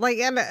development. Like,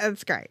 and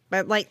it's great,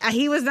 but like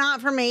he was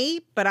not for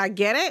me. But I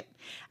get it.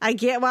 I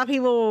get why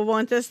people will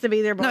want this to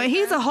be their boyfriend. No,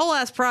 he's a whole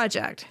ass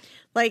project.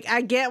 Like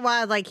I get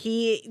why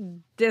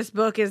this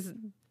book is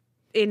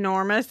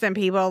enormous and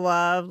people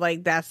love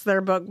like that's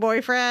their book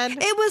boyfriend.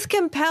 It was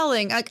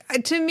compelling. Like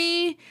to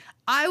me,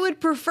 I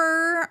would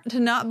prefer to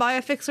not buy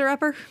a fixer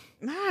upper.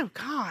 Oh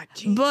God,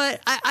 geez.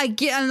 But I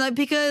get, I'm like,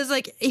 because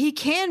like he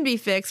can be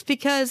fixed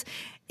because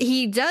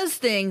he does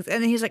things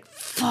and then he's like,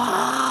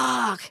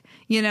 fuck,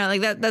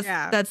 like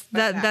that's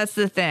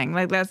the thing.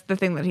 Like that's the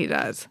thing that he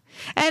does.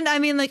 And I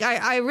mean, like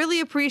I really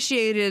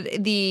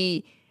appreciated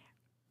the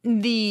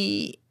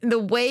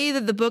way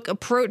that the book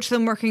approached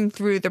them working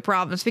through the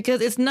problems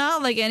because it's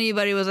not like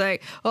anybody was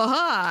like,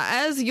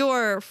 aha, as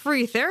your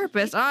free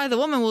therapist, I, the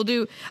woman, will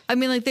do. I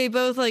mean, like they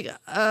both like,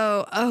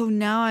 oh,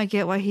 now I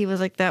get why he was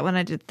like that when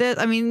I did this.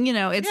 I mean,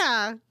 it's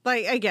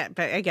like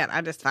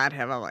I just find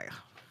him. I'm like,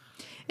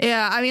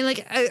 yeah, I mean,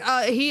 like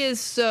he is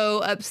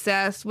so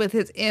obsessed with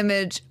his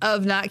image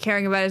of not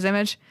caring about his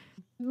image.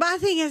 my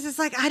thing is, it's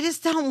like I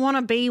just don't want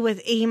to be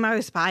with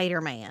emo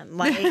Spider-Man.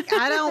 Like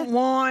I don't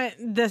want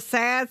the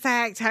sad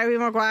sack Tobey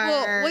Maguire.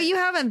 Well, what you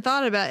haven't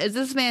thought about is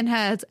this man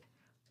has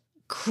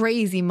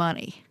crazy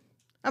money.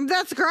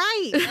 That's great.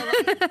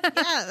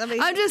 I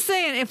mean, I'm just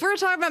saying, if we're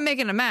talking about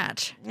making a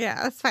match,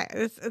 yeah, that's fine.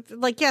 It's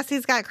like, yes,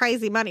 he's got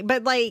crazy money,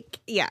 but like,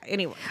 yeah.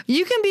 Anyway,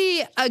 you can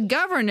be a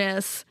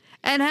governess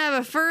and have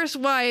a first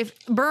wife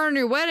burn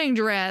your wedding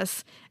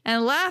dress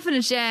and laugh in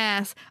its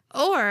ass,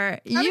 or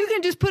you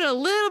can just put a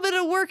little bit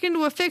of work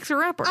into a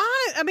fixer-upper.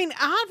 I mean,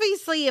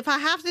 obviously, if I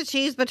have to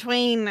choose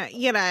between,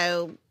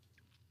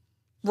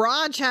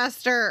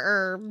 Rochester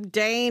or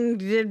Dane,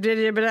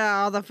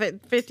 all the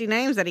 50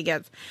 names that he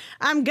gets,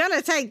 I'm going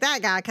to take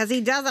that guy because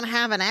he doesn't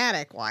have an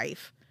attic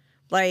wife.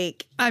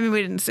 Like, I mean,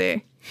 we didn't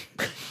see.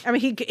 I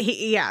mean,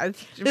 he yeah.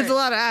 There's a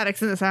lot of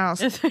addicts in this house.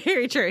 It's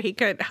very true. He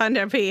could,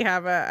 Honda P,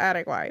 have an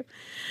attic wife.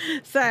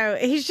 So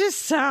he's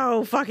just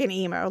so fucking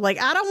emo. Like,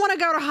 I don't want to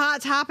go to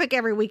Hot Topic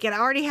every weekend. I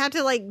already have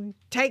to, like,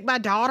 take my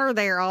daughter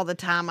there all the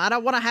time. I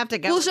don't want to have to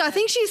go. Well, I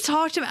think she's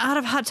talked him out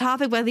of Hot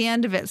Topic by the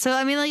end of it. So,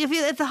 I mean, like,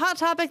 if the Hot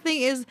Topic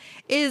thing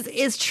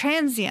is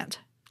transient.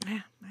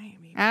 Yeah,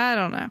 maybe. I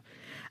don't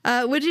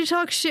know. Would you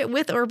talk shit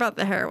with or about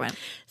the heroine?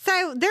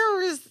 So there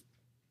was...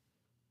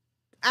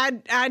 I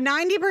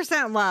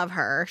 90% love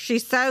her.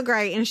 She's so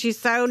great and she's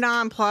so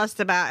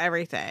nonplussed about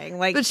everything.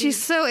 Like, but she's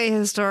so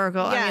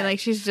ahistorical. Yeah. I mean, like,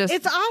 she's just...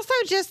 It's also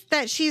just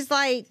that she's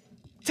like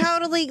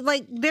totally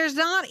like there's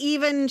not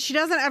even, she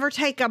doesn't ever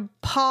take a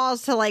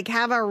pause to like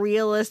have a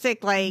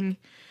realistic like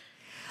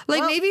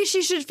maybe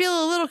she should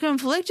feel a little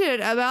conflicted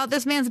about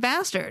this man's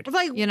bastard.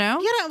 Like,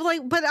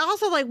 like, but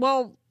also like,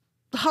 well,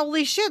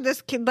 holy shit,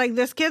 this kid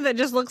that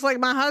just looks like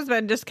my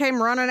husband just came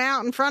running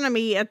out in front of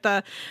me at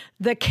the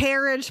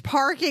carriage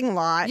parking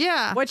lot.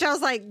 Yeah. Which I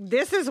was like,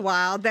 this is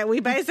wild that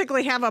we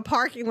basically have a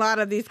parking lot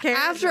of these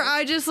carriages. After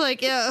I just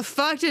like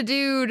fucked a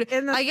dude,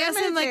 I guess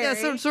in like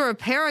some sort of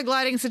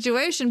paragliding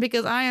situation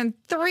because I am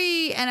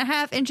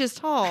 3.5 inches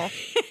tall.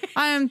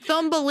 I am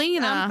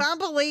Thumbelina. I'm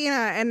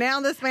Thumbelina, and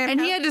now this man and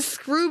he had to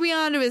screw me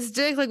onto his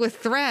dick like with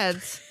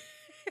threads.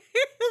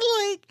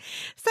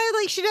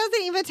 She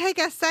doesn't even take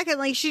a second.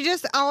 Like, she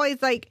just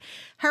always like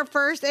her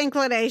first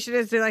inclination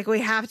is to like, we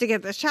have to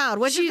get this child,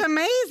 which is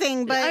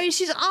amazing. But I mean,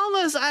 she's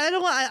almost. I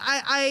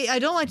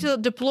don't like to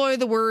deploy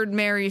the word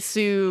Mary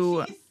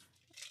Sue.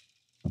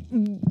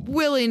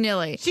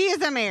 willy-nilly. She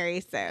is a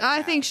Mary Sue.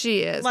 I think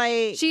she is.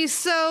 Like, she's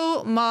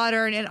so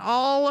modern in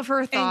all of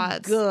her thoughts.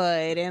 And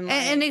good.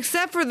 And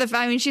except for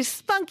she's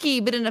spunky,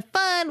 but in a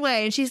fun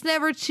way. And she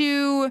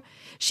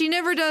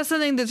never does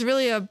something that's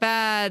really a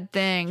bad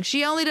thing.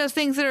 She only does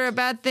things that are a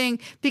bad thing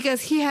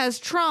because he has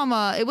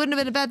trauma. It wouldn't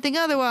have been a bad thing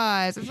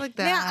otherwise. It's like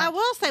that. Now, I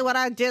will say what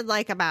I did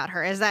like about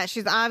her is that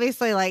she's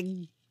obviously like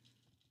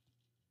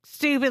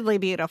stupidly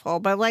beautiful,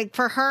 but like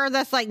for her,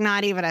 that's like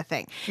not even a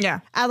thing.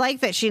 Yeah. I like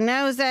that she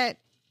knows it.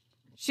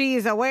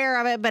 She's aware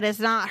of it, but it's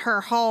not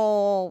her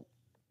whole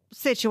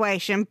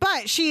situation.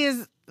 But she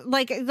is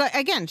like,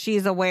 again,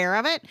 she's aware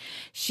of it.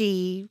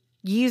 She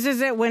uses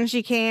it when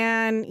she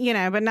can,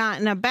 but not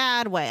in a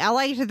bad way. I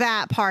liked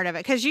that part of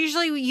it because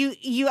usually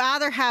you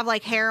either have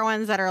like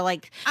heroines that are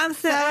like, I'm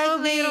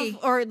so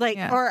beautiful, or like,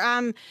 or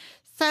I'm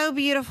so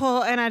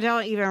beautiful and I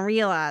don't even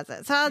realize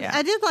it. So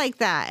I did like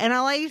that, and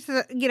I liked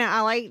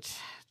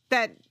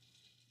that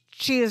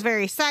she was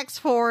very sex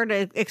forward,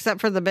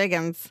 except for the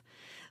biggins.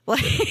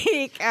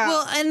 Like,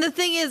 well, and the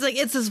thing is, like,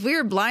 it's this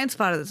weird blind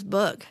spot of this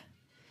book,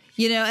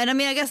 and I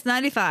mean, I guess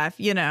 95,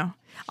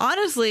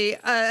 honestly,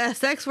 a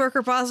sex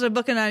worker positive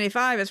book in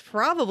 95 is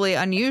probably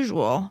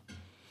unusual.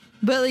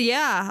 But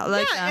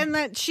and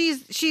that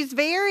she's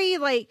very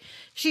like,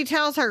 she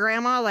tells her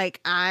grandma like,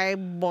 I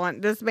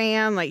want this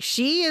man. Like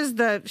she is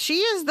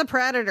the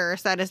predator,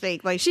 so to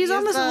speak. Like she's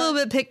almost a little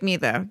bit pick me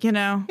though,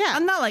 Yeah,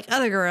 I'm not like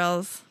other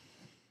girls.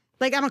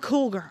 Like I'm a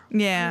cool girl.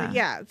 Yeah,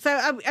 yeah.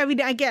 So I mean,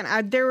 again,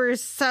 there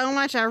was so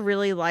much I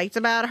really liked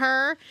about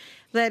her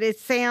that it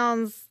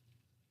sounds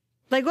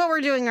like what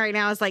we're doing right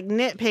now is like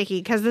nitpicky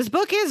because this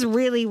book is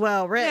really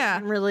well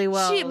written, really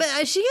well.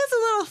 But she gets a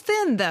little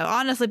thin though,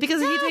 honestly,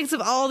 because he takes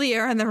up all the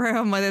air in the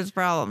room with his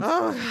problems.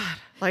 Oh God,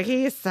 like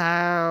he's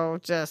so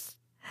just.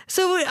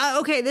 So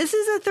okay, this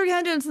is a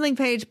 300 and something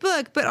page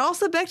book, but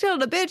also Bechdel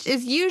to Bitch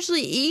is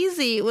usually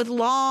easy with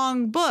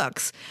long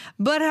books.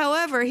 But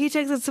however, he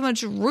takes up so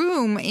much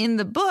room in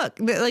the book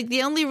that like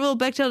the only real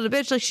Bechdel to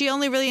Bitch, like she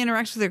only really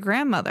interacts with her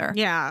grandmother.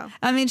 Yeah,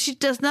 I mean she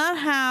does not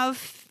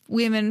have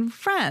women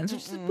friends,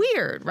 which is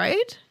weird,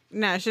 right?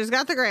 No, she's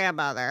got the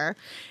grandmother.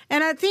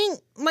 And I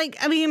think,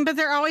 but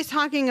they're always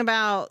talking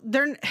about,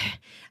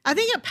 I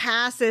think it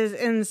passes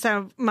in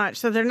so much,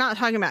 so they're not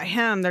talking about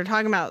him, they're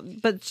talking about,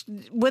 but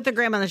with the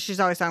grandmother, she's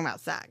always talking about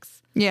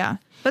sex. Yeah.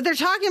 But they're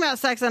talking about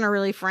sex in a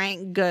really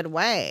frank, good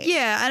way.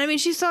 Yeah, and I mean,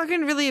 she's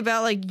talking really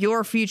about, like,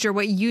 your future,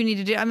 what you need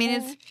to do. I mean,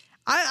 it's...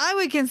 I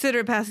would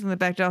consider passing the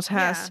Bechdel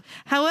test. Yeah.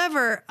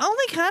 However,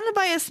 only kind of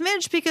by a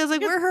smidge because,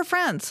 like, we're her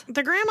friends.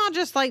 The grandma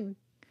just, like,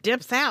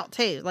 dips out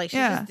too, like she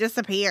just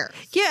disappears.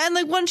 Yeah, and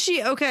like when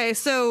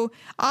so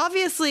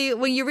obviously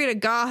when you read a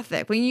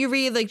gothic, when you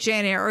read like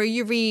Jane Eyre or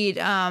you read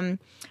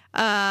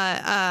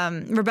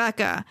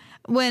Rebecca,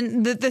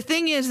 when the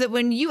thing is that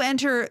when you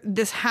enter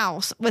this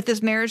house with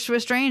this marriage to a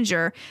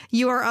stranger,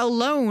 you are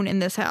alone in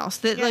this house.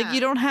 That like you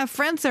don't have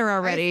friends there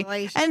already,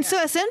 and so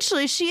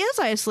essentially she is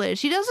isolated.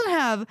 She doesn't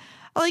have.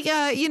 Like,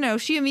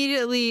 she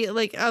immediately,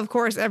 like, of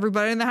course,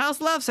 everybody in the house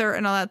loves her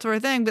and all that sort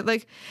of thing. But,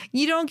 like,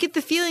 you don't get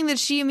the feeling that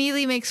she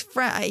immediately makes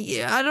friends.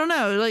 I don't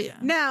know.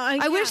 Like, no,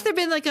 I wish there'd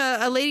been, like,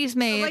 a lady's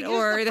maid like,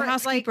 or the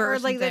housekeeper or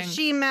something. Like, that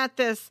she met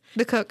the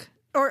cook.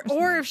 Or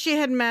if she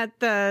had met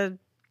the...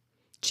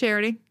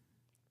 Charity.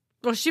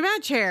 Well, she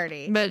met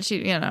Charity. But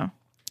she,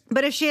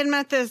 But if she had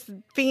met this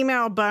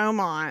female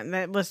Beaumont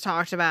that was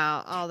talked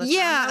about all the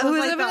time, who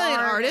was like an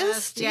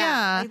artist,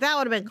 like that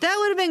would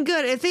have been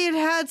good if they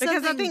had something.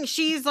 Because I think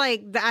she's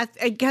like that.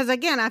 Because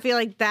again, I feel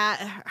like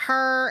that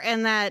her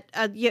and that.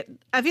 I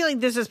feel like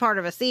this is part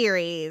of a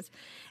series,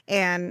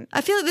 and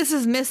I feel like this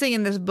is missing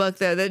in this book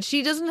though. That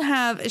she doesn't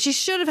have. She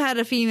should have had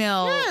a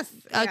female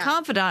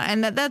confidant,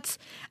 and that's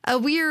a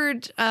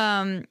weird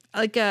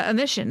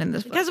omission in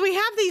this book. Because we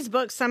have these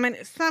books. So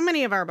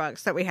many of our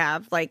books that we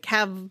have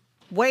have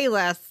way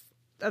less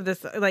of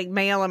this like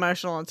male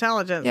emotional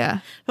intelligence.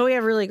 Yeah. But we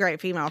have really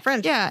great female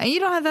friendships. Yeah, and you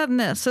don't have that in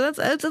this. So it's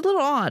a little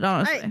odd,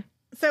 honestly. Right.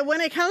 So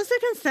when it comes to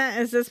consent,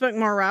 is this book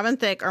more Robin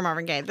Thicke or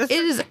Marvin Gaye? It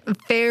is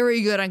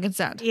very good on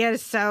consent. He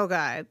is so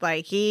good.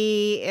 Like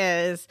he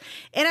is,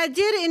 and I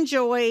did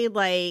enjoy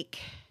like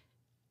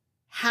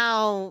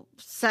how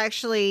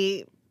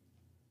sexually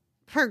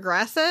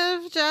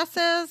progressive Jess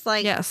is.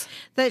 Like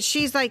that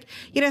she's like,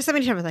 so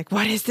many times like,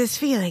 what is this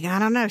feeling? I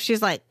don't know.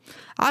 She's like,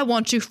 I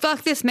want to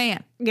fuck this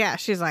man. Yeah,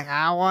 she's like,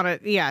 I want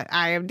it. Yeah,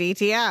 I am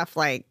DTF.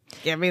 Like,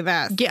 give me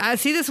this. Yeah, I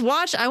see this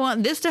watch. I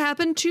want this to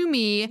happen to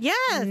me.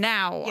 Yes.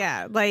 Now.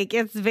 Yeah, like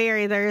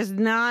there's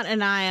not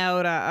an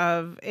iota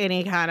of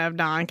any kind of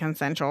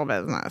non-consensual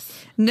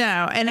business. No,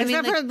 and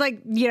except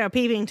for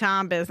peeping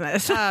Tom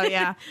business. Oh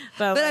yeah,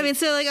 but I mean,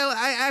 so like,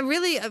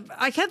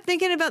 I kept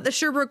thinking about the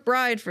Sherbrooke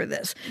Bride for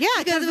this. Yeah,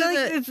 because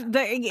it's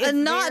a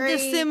not very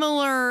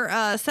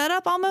dissimilar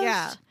setup almost.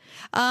 Yeah.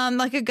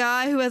 Like a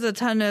guy who has a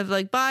ton of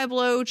like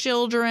Biblo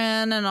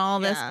children and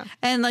all this,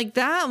 and like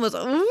that was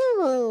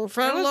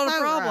for a lot of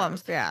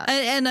problems. Yeah,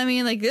 and I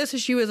mean like this,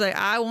 she was like,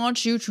 I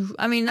want you to.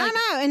 I mean, like, I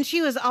know, and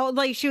she was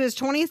she was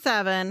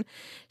 27.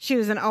 She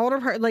was an older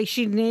person. Like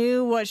she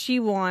knew what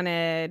she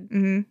wanted.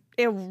 Mm-hmm.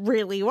 it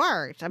really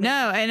worked. I mean,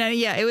 No, and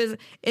yeah, it was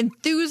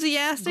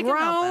enthusiastic.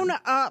 grown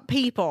up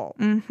people.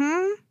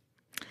 Mm-hmm.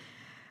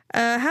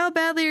 How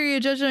badly are you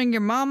judging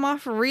your mom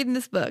off for reading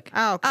this book?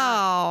 Oh,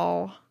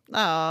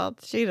 Oh.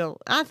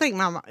 I think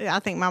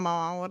my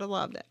mom would have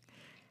loved it.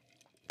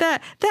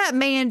 That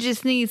man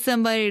just needs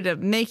somebody to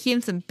make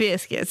him some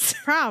biscuits.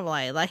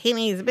 Probably. Like, he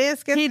needs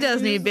biscuits. He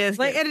does need biscuits.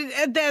 Like,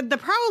 the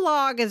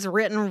prologue is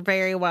written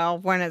very well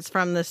when it's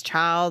from this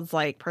child's,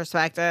 like,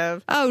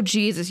 perspective. Oh,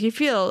 Jesus. You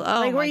feel, oh,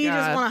 Like, my where you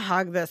God. just want to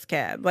hug this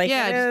kid. Like,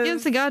 Yeah, just give him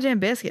some goddamn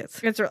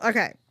biscuits.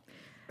 Okay.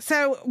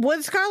 So,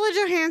 would Scarlett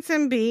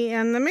Johansson be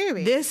in the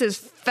movie? This is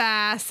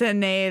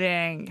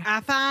fascinating.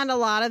 I find a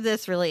lot of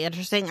this really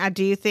interesting. I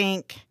do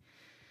think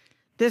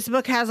this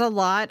book has a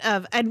lot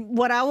of, and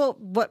where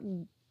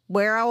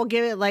I will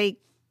give it, like,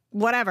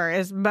 whatever,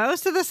 is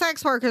most of the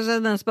sex workers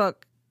in this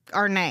book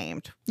are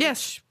named.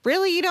 Yes.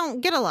 Really, you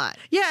don't get a lot.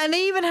 Yeah, and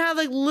they even have,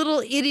 like,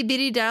 little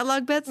itty-bitty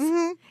dialogue bits,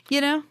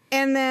 you know?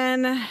 And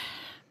then...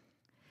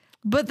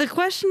 But the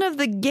question of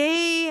the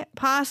gay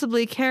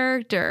possibly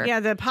character.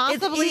 Yeah, the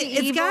possibly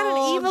it's got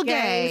an evil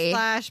gay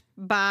 /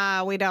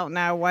 bi. We don't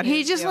know what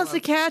he just wants to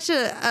catch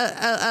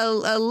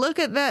a look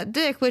at that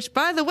dick, which,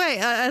 by the way,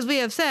 as we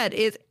have said,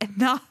 is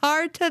not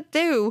hard to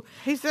do.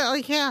 He's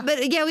like, yeah.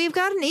 But yeah, we've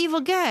got an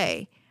evil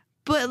gay.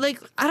 But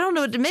like, I don't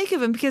know what to make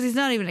of him because he's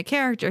not even a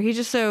character. He's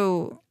just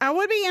so. I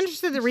would be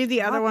interested to read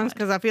the other ones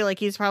because I feel like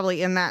he's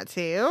probably in that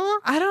too.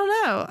 I don't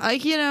know.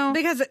 Like, you know.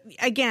 Because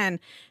again,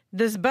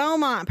 this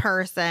Beaumont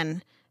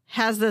person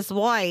has this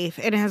wife,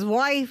 and his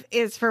wife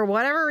is, for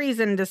whatever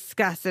reason,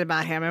 disgusted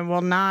by him and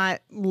will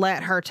not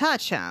let her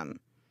touch him.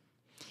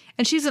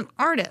 And she's an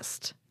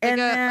artist. Like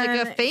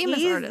a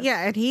famous artist.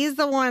 Yeah, and he's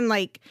the one,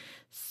 like,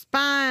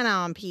 spying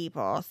on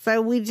people. So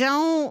we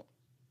don't...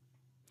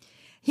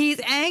 He's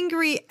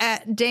angry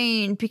at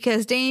Dane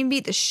because Dane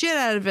beat the shit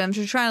out of him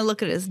for trying to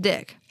look at his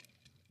dick.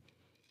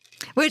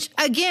 Which,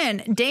 again,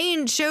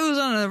 Dane shows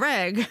on the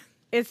reg.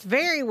 It's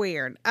very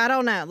weird. I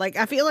don't know. Like,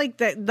 I feel like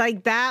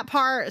that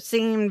part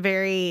seemed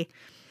very...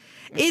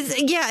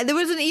 There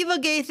was an evil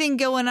gay thing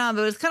going on,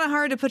 but it was kind of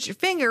hard to put your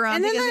finger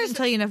on because I didn't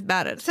tell you enough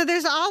about it. So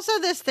there's also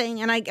this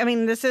thing, and I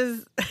mean, this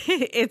is...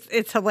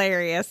 it's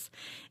hilarious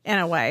in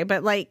a way,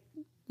 but, like,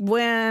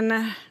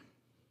 when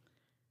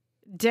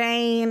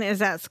Dane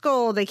is at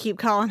school, they keep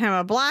calling him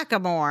a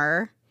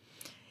blackamoor.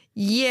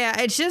 Yeah,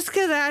 it's just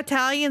because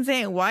Italians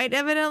ain't white,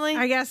 evidently.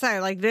 I guess so.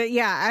 Like,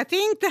 I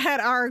think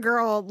that our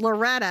girl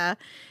Loretta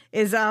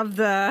is of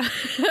the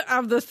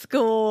of the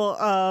school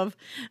of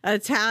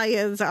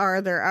Italians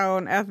are their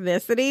own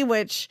ethnicity,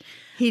 which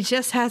he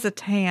just has a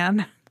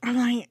tan. I'm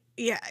like,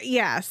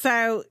 yeah.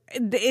 So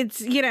it's,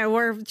 you know,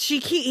 where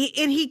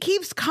he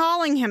keeps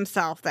calling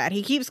himself that.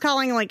 He keeps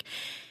calling, like,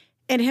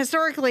 and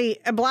historically,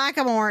 a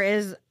blackamoor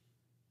is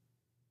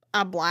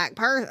a black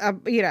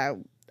person, you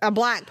know. A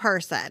black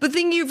person. But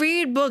then you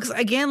read books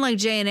again like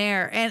Jane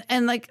Eyre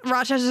and like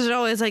Rochester's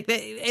always like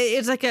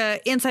it's like a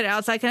inside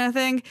outside kind of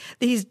thing.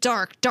 He's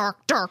dark. Well,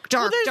 dark.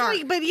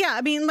 Like, but yeah,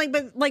 I mean,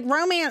 like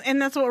romance,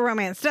 and that's what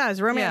romance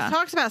does. Romance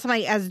talks about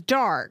somebody as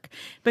dark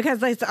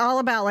because it's all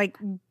about, like,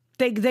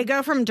 they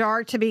go from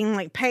dark to being,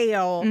 like,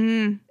 pale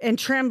and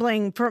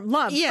trembling for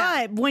love.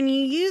 Yeah. But when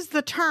you use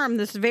the term,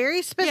 this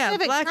very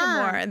specific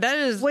blackamoor, term, that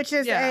is, which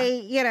is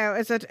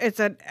it's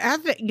an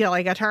ethnic, you know,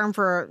 like a term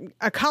for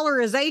a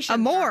colorization.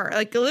 More,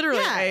 like,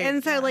 literally. Yeah.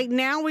 And so like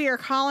now we are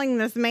calling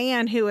this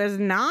man who is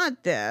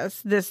not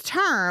this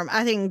term.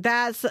 I think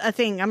that's a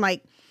thing. I'm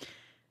like,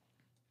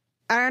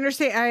 I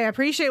understand. I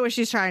appreciate what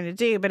she's trying to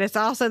do, but it's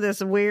also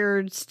this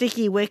weird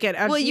sticky wicket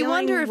of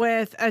dealing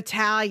with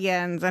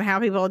Italians and how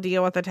people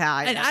deal with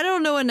Italians. And I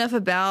don't know enough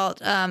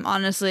about,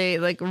 honestly,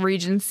 like,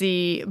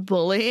 Regency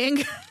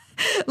bullying.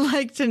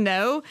 Like, to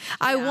know. Yeah.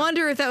 I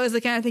wonder if that was the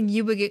kind of thing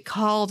you would get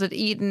called at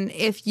Eton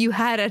if you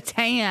had a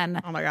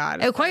tan. Oh my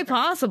God. Quite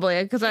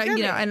possibly, because I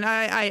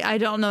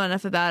don't know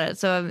enough about it.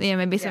 So, you know,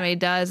 maybe somebody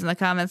does in the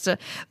comments.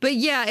 But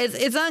yeah,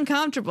 it's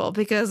uncomfortable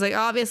because, like,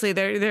 obviously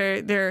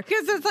they're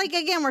because it's like,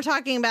 again, we're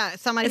talking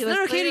about somebody. It's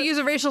not okay to use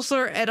a racial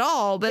slur at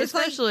all, but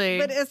especially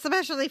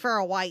for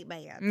a white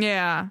man.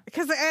 Yeah.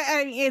 Because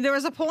there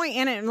was a point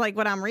in it, like,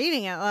 when I'm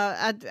reading it,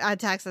 I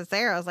texted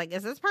Sarah. I was like,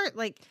 is this part,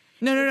 like,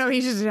 No,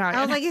 he's just Italian.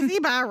 I was like, is he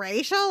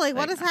biracial? Like,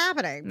 what is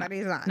happening? No, but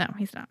he's not. No,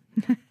 he's not.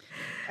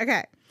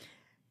 Okay.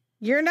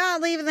 You're not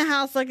leaving the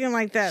house looking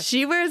like this.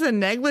 She wears a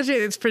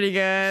negligee that's pretty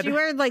good. She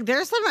wears, like,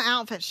 there's some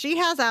outfits. She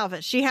has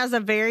outfits. She has a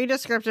very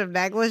descriptive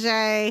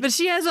negligee. But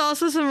she has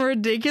also some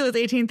ridiculous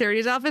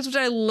 1830s outfits, which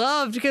I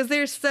loved because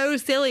they're so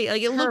silly.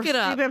 Like, look it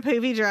up. Stupid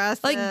poofy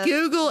dress. Like,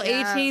 Google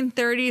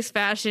 1830s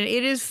fashion.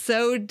 It is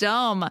so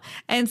dumb.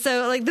 And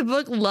so, like, the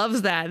book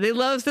loves that. They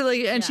love to,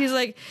 like, and she's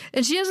like,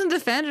 and she doesn't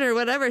defend it or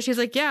whatever. She's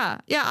like, yeah,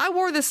 I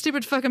wore this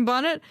stupid fucking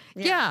bonnet.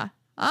 Yeah.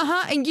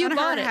 And you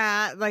bought it.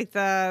 Hat, like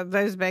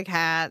those big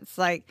hats,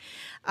 like,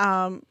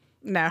 no,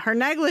 her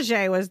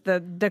negligee was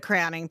the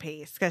crowning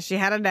piece because she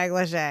had a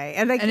negligee,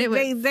 and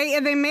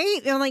they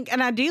made, like,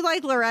 and I do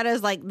like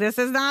Loretta's, like, this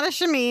is not a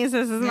chemise,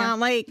 this is not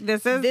like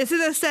this is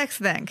a sex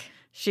thing.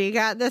 She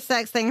got the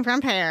sex thing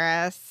from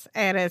Paris,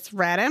 and it's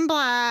red and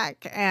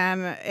black,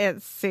 and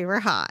it's super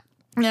hot.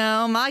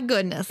 No, my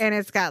goodness. And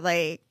it's got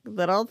like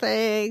little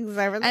things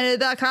over there.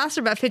 And that cost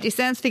her about 50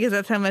 cents because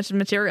that's how much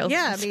material.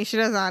 Yeah, I mean, she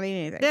does not eat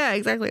anything. Yeah,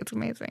 exactly. It's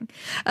amazing.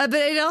 But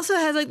it also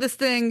has like this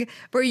thing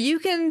where you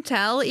can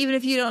tell, even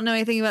if you don't know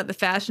anything about the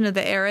fashion of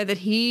the era, that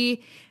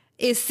he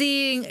is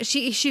seeing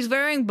she's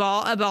wearing a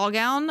ball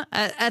gown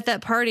at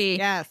that party.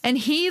 Yes. And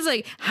he's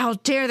like, how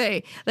dare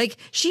they? Like,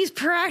 she's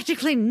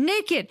practically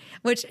naked,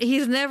 which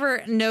he's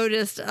never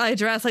noticed a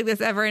dress like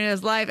this ever in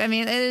his life. I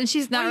mean, and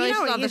she's not really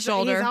on the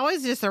shoulder. He's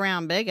always just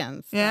around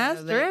biggins. Yeah,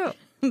 that's true.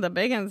 The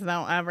biggins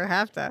don't ever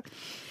have to.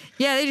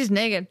 Yeah, they just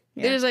naked.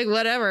 Yeah. They're just like,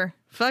 whatever.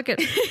 Fuck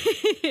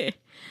it.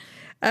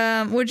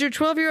 Would your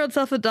 12-year-old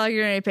self with dog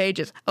ear any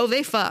pages? Oh,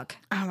 they fuck.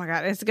 Oh my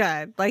God, it's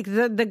good. Like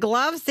the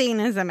glove scene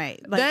is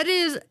amazing. Like, that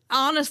is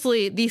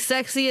honestly the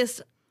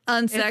sexiest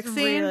unsex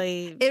scene.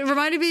 Really... It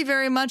reminded me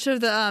very much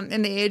of the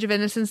In the Age of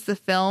Innocence, the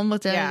film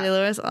with Daniel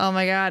Day-Lewis. Oh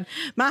my God.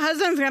 My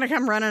husband's gonna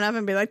come running up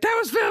and be like, that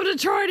was filmed in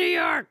Troy, New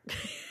York.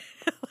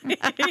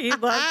 He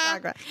loves talking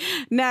about.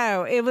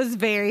 No, it was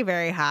very,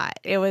 very hot.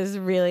 It was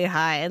really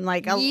hot, and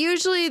like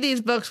usually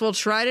these books will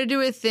try to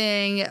do a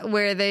thing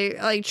where they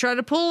like try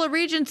to pull a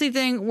Regency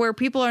thing where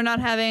people are not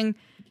having,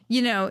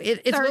 you know,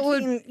 it's 13, what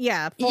would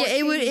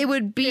 14, it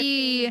would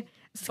be 15,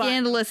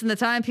 scandalous in the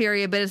time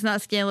period, but it's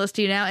not scandalous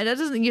to you now. And that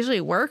doesn't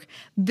usually work.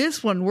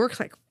 This one works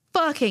like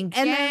fucking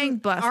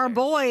gangbusters. Our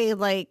boy,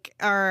 like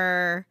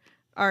our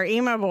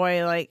emo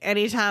boy, like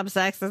anytime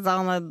sex is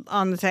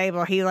on the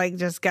table, he like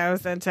just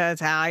goes into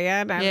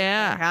Italian. And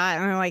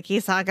and like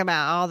he's talking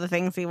about all the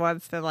things he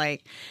wants to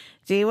like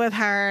do with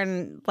her,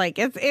 and like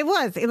it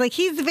was like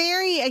he's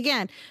very,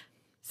 again,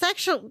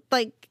 sexual,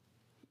 like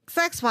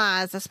sex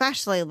wise,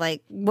 especially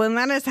like when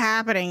that is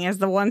happening is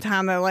the one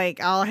time that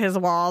like all his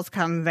walls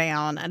come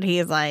down, and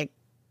he's like.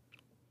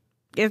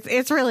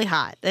 It's really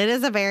hot. It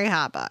is a very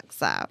hot book.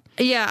 So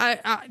yeah,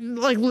 I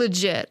like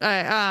legit.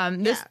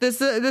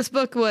 This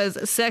book was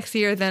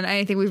sexier than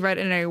anything we've read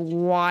in a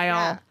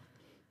while.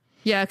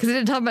 Yeah, because it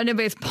didn't talk about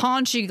anybody's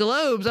paunchy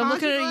globes. I'm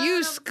looking at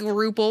you,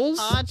 Scruples.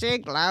 Paunchy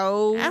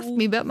globes. Ask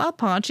me about my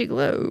paunchy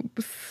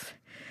globes.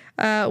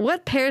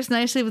 What pairs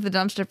nicely with the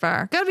dumpster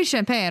fire? Gotta be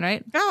champagne,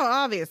 right? Oh,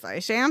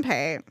 obviously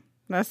champagne.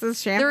 This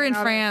is champagne. They're in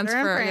France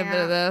for a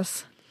bit of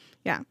this.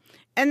 Yeah,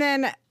 and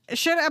then.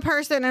 Should a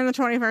person in the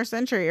 21st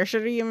century, or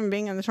should a human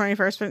being in the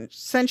 21st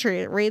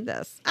century read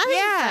this? I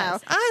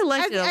think so. I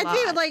liked it a lot.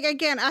 I do. Like,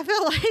 again, I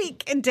feel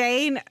like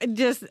Dane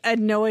just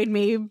annoyed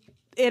me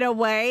in a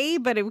way,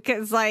 but it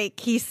was like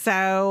he's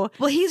so...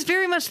 Well, he's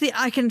very much the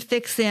I can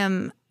fix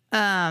him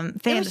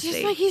fantasy. It was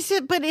just like he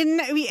said, but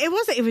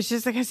it was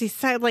just because he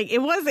said, like,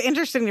 it was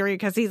interesting to read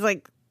because he's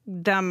like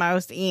the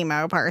most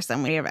emo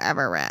person we have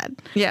ever read.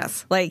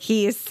 Yes. Like,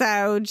 he is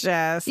so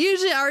just...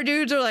 Usually our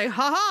dudes are like,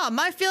 haha,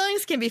 my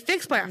feelings can be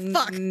fixed by a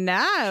fuck.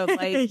 No.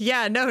 Like,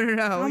 yeah, no.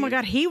 Oh my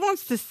God. He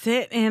wants to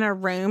sit in a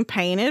room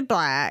painted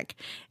black,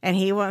 and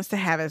he wants to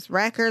have his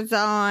records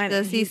on.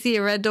 Does he see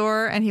a red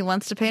door and he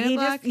wants to paint it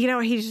black? He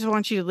just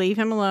wants you to leave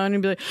him alone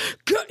and be like,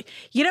 good.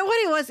 You know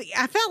what it was?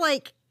 I felt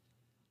like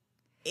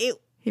it...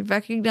 He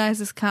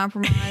recognizes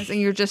compromise and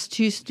you're just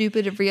too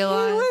stupid to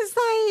realize. It was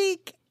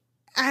like...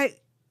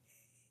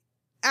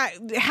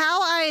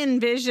 how I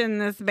envision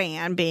this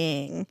man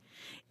being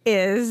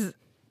is,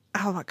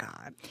 oh my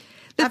God.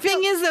 The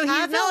thing is, though,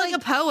 he's not like a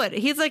poet.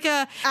 He's like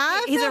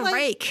he's a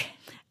rake.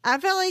 I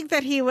feel like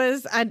that he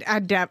was,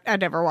 I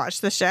never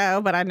watched the show,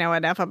 but I know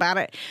enough about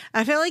it.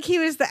 I feel like he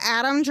was the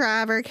Adam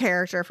Driver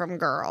character from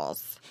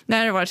Girls. No,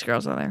 I never watched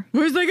Girls on there.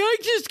 He's like, I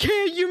just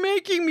can't, you're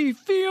making me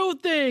feel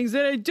things,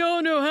 and I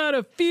don't know how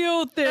to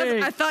feel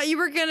things. I thought you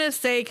were going to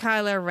say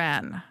Kylo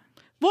Ren.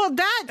 Well,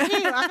 that too.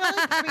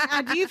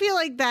 I do feel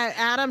like that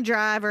Adam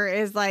Driver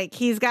is like,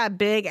 he's got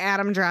big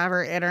Adam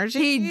Driver energy.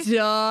 He does. It's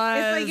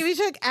like if you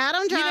took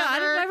Adam Driver.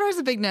 Adam Driver has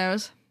a big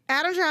nose.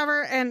 Adam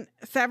Driver and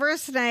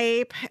Severus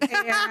Snape and,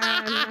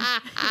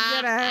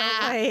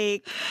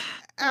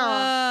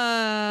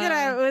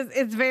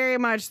 it's very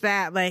much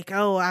that, like,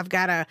 oh, I've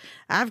got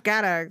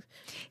to.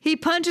 He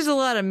punches a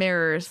lot of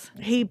mirrors.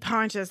 He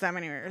punches so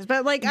many mirrors.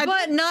 But like,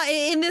 not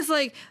in this,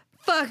 like,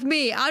 fuck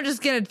me, I'm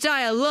just gonna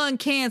die of lung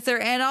cancer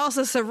and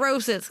also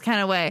cirrhosis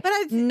kind of way.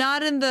 But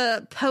not in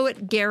the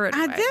poet Garrett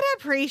way. I did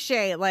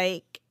appreciate,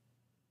 like,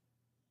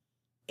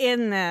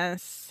 in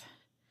this,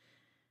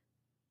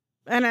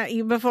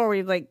 and before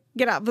we like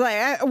get up,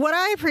 like, what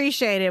I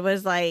appreciated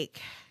was like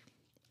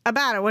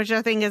about it, which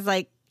I think is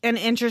like an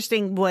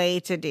interesting way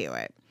to do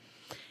it,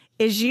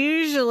 is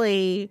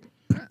usually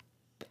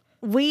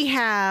we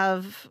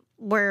have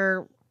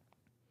where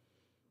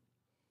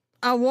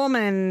a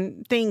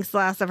woman thinks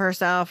less of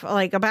herself,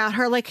 like about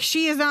her, like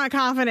she is not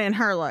confident in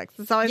her looks.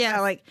 It's always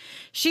like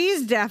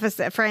she's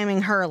deficit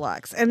framing her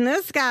looks, and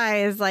this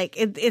guy is like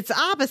it's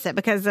opposite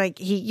because like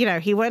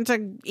he went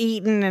to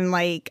Eton and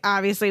like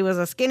obviously was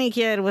a skinny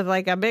kid with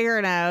like a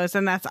bigger nose,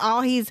 and that's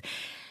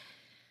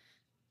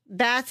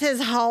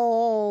his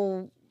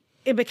whole.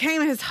 It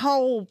became his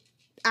whole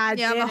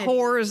identity. I'm a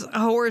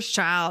whore's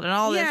child and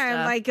all this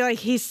stuff. like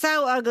he's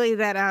so ugly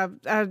that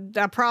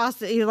a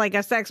prostitute, like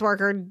a sex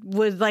worker,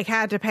 would like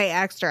had to pay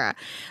extra,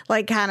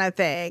 like kind of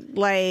thing.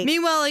 Like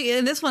meanwhile, like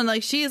in this one,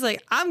 like she is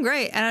like, I'm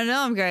great and I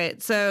know I'm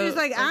great. So she's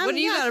like, what do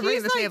you got to bring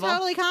to the table?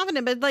 Totally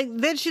confident, but like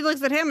then she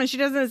looks at him and she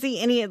doesn't see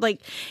any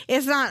like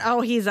it's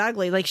not he's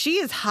ugly. Like she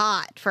is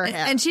hot for him,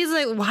 and she's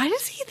like, why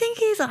does he think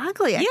he's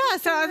ugly?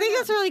 So I think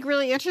it's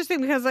really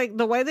interesting because like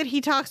the way that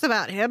he talks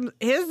about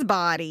his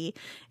body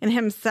and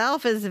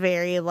himself is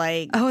very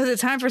like, is it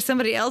time for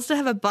somebody else to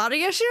have a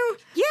body issue?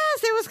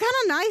 Yes, it was kind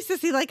of nice to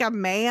see like a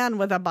man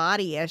with a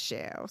body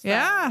issue. So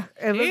yeah,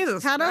 it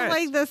was kind of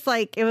like this,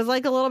 like it was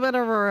like a little bit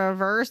of a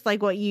reverse,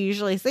 like what you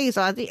usually see.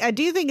 So I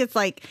do think it's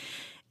like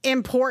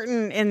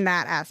important in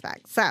that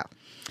aspect. So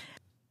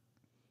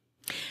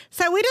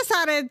we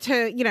decided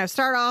to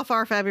start off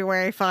our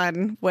February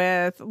fun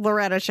with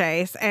Loretta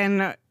Chase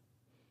and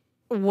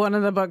one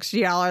of the books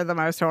y'all are the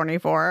most horny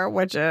for,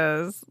 which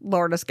is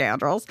Lord of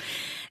Scoundrels.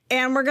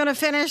 And we're going to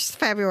finish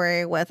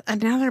February with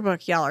another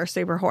book y'all are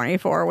super horny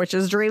for, which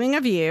is Dreaming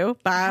of You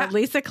by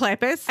Lisa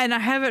Kleypas. And I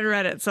haven't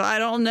read it, so I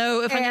don't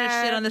know if I'm going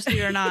to shit on this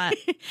dude or not.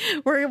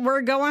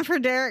 We're going for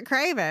Derek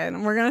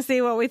Craven. We're going to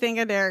see what we think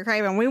of Derek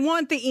Craven. We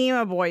want the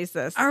emo boys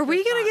this. Are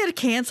we going to get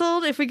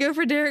canceled if we go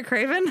for Derek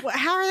Craven?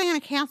 How are they going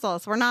to cancel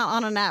us? We're not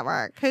on a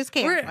network. Who's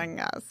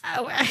canceling us?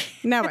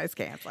 Nobody's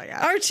canceling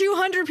us. Our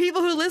 200 people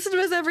who listen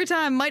to us every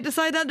time might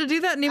decide not to do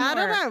that anymore. I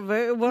don't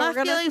know. My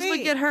feelings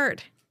would get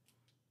hurt.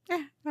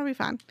 Yeah, that'll be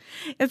fun.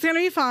 It's going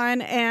to be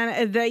fun.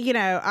 And,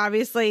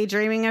 obviously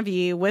Dreaming of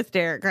You with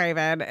Derek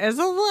Craven is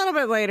a little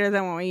bit later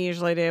than what we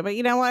usually do. But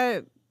you know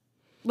what?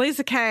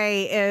 Lisa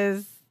Kay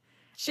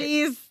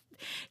she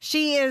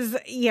is,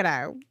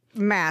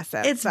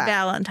 massive. It's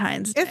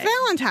Valentine's Day. It's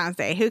Valentine's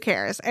Day. Who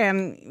cares?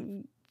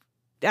 And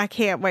I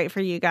can't wait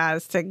for you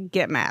guys to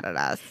get mad at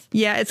us.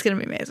 Yeah, it's going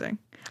to be amazing.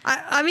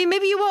 I mean,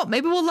 maybe you won't.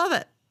 Maybe we'll love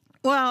it.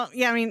 Well,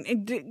 yeah, I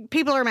mean,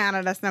 people are mad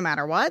at us no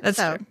matter what. That's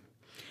true.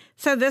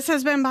 So this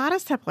has been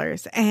Bodice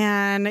Tipplers,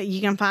 and you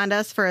can find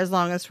us for as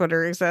long as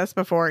Twitter exists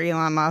before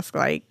Elon Musk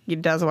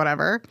does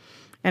whatever,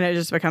 and it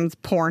just becomes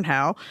porn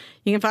hell.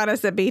 You can find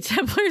us at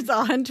BTipplers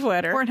on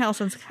Twitter. Porn hell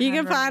since you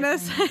can find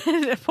us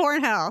at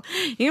porn hell.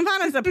 You can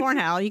find us at porn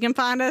hell. You can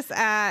find us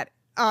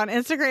on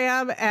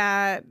Instagram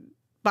at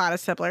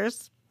Bodice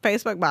Tipplers,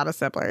 Facebook Bodice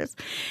Tipplers.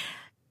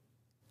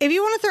 If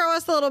you want to throw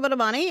us a little bit of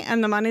money,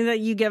 and the money that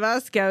you give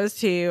us goes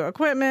to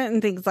equipment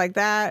and things like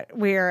that,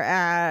 we're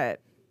at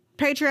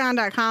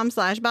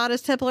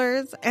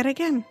patreon.com/bodicetipplers. And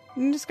again, you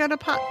can just go to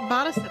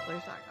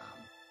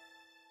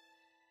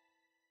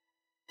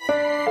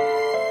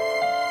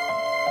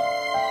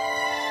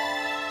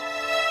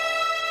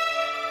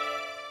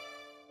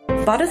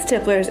Bodice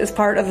Tipplers is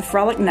part of the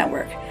Frolic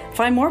Network.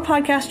 Find more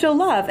podcasts you'll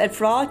love at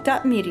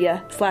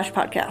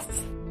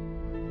frolic.media/podcasts.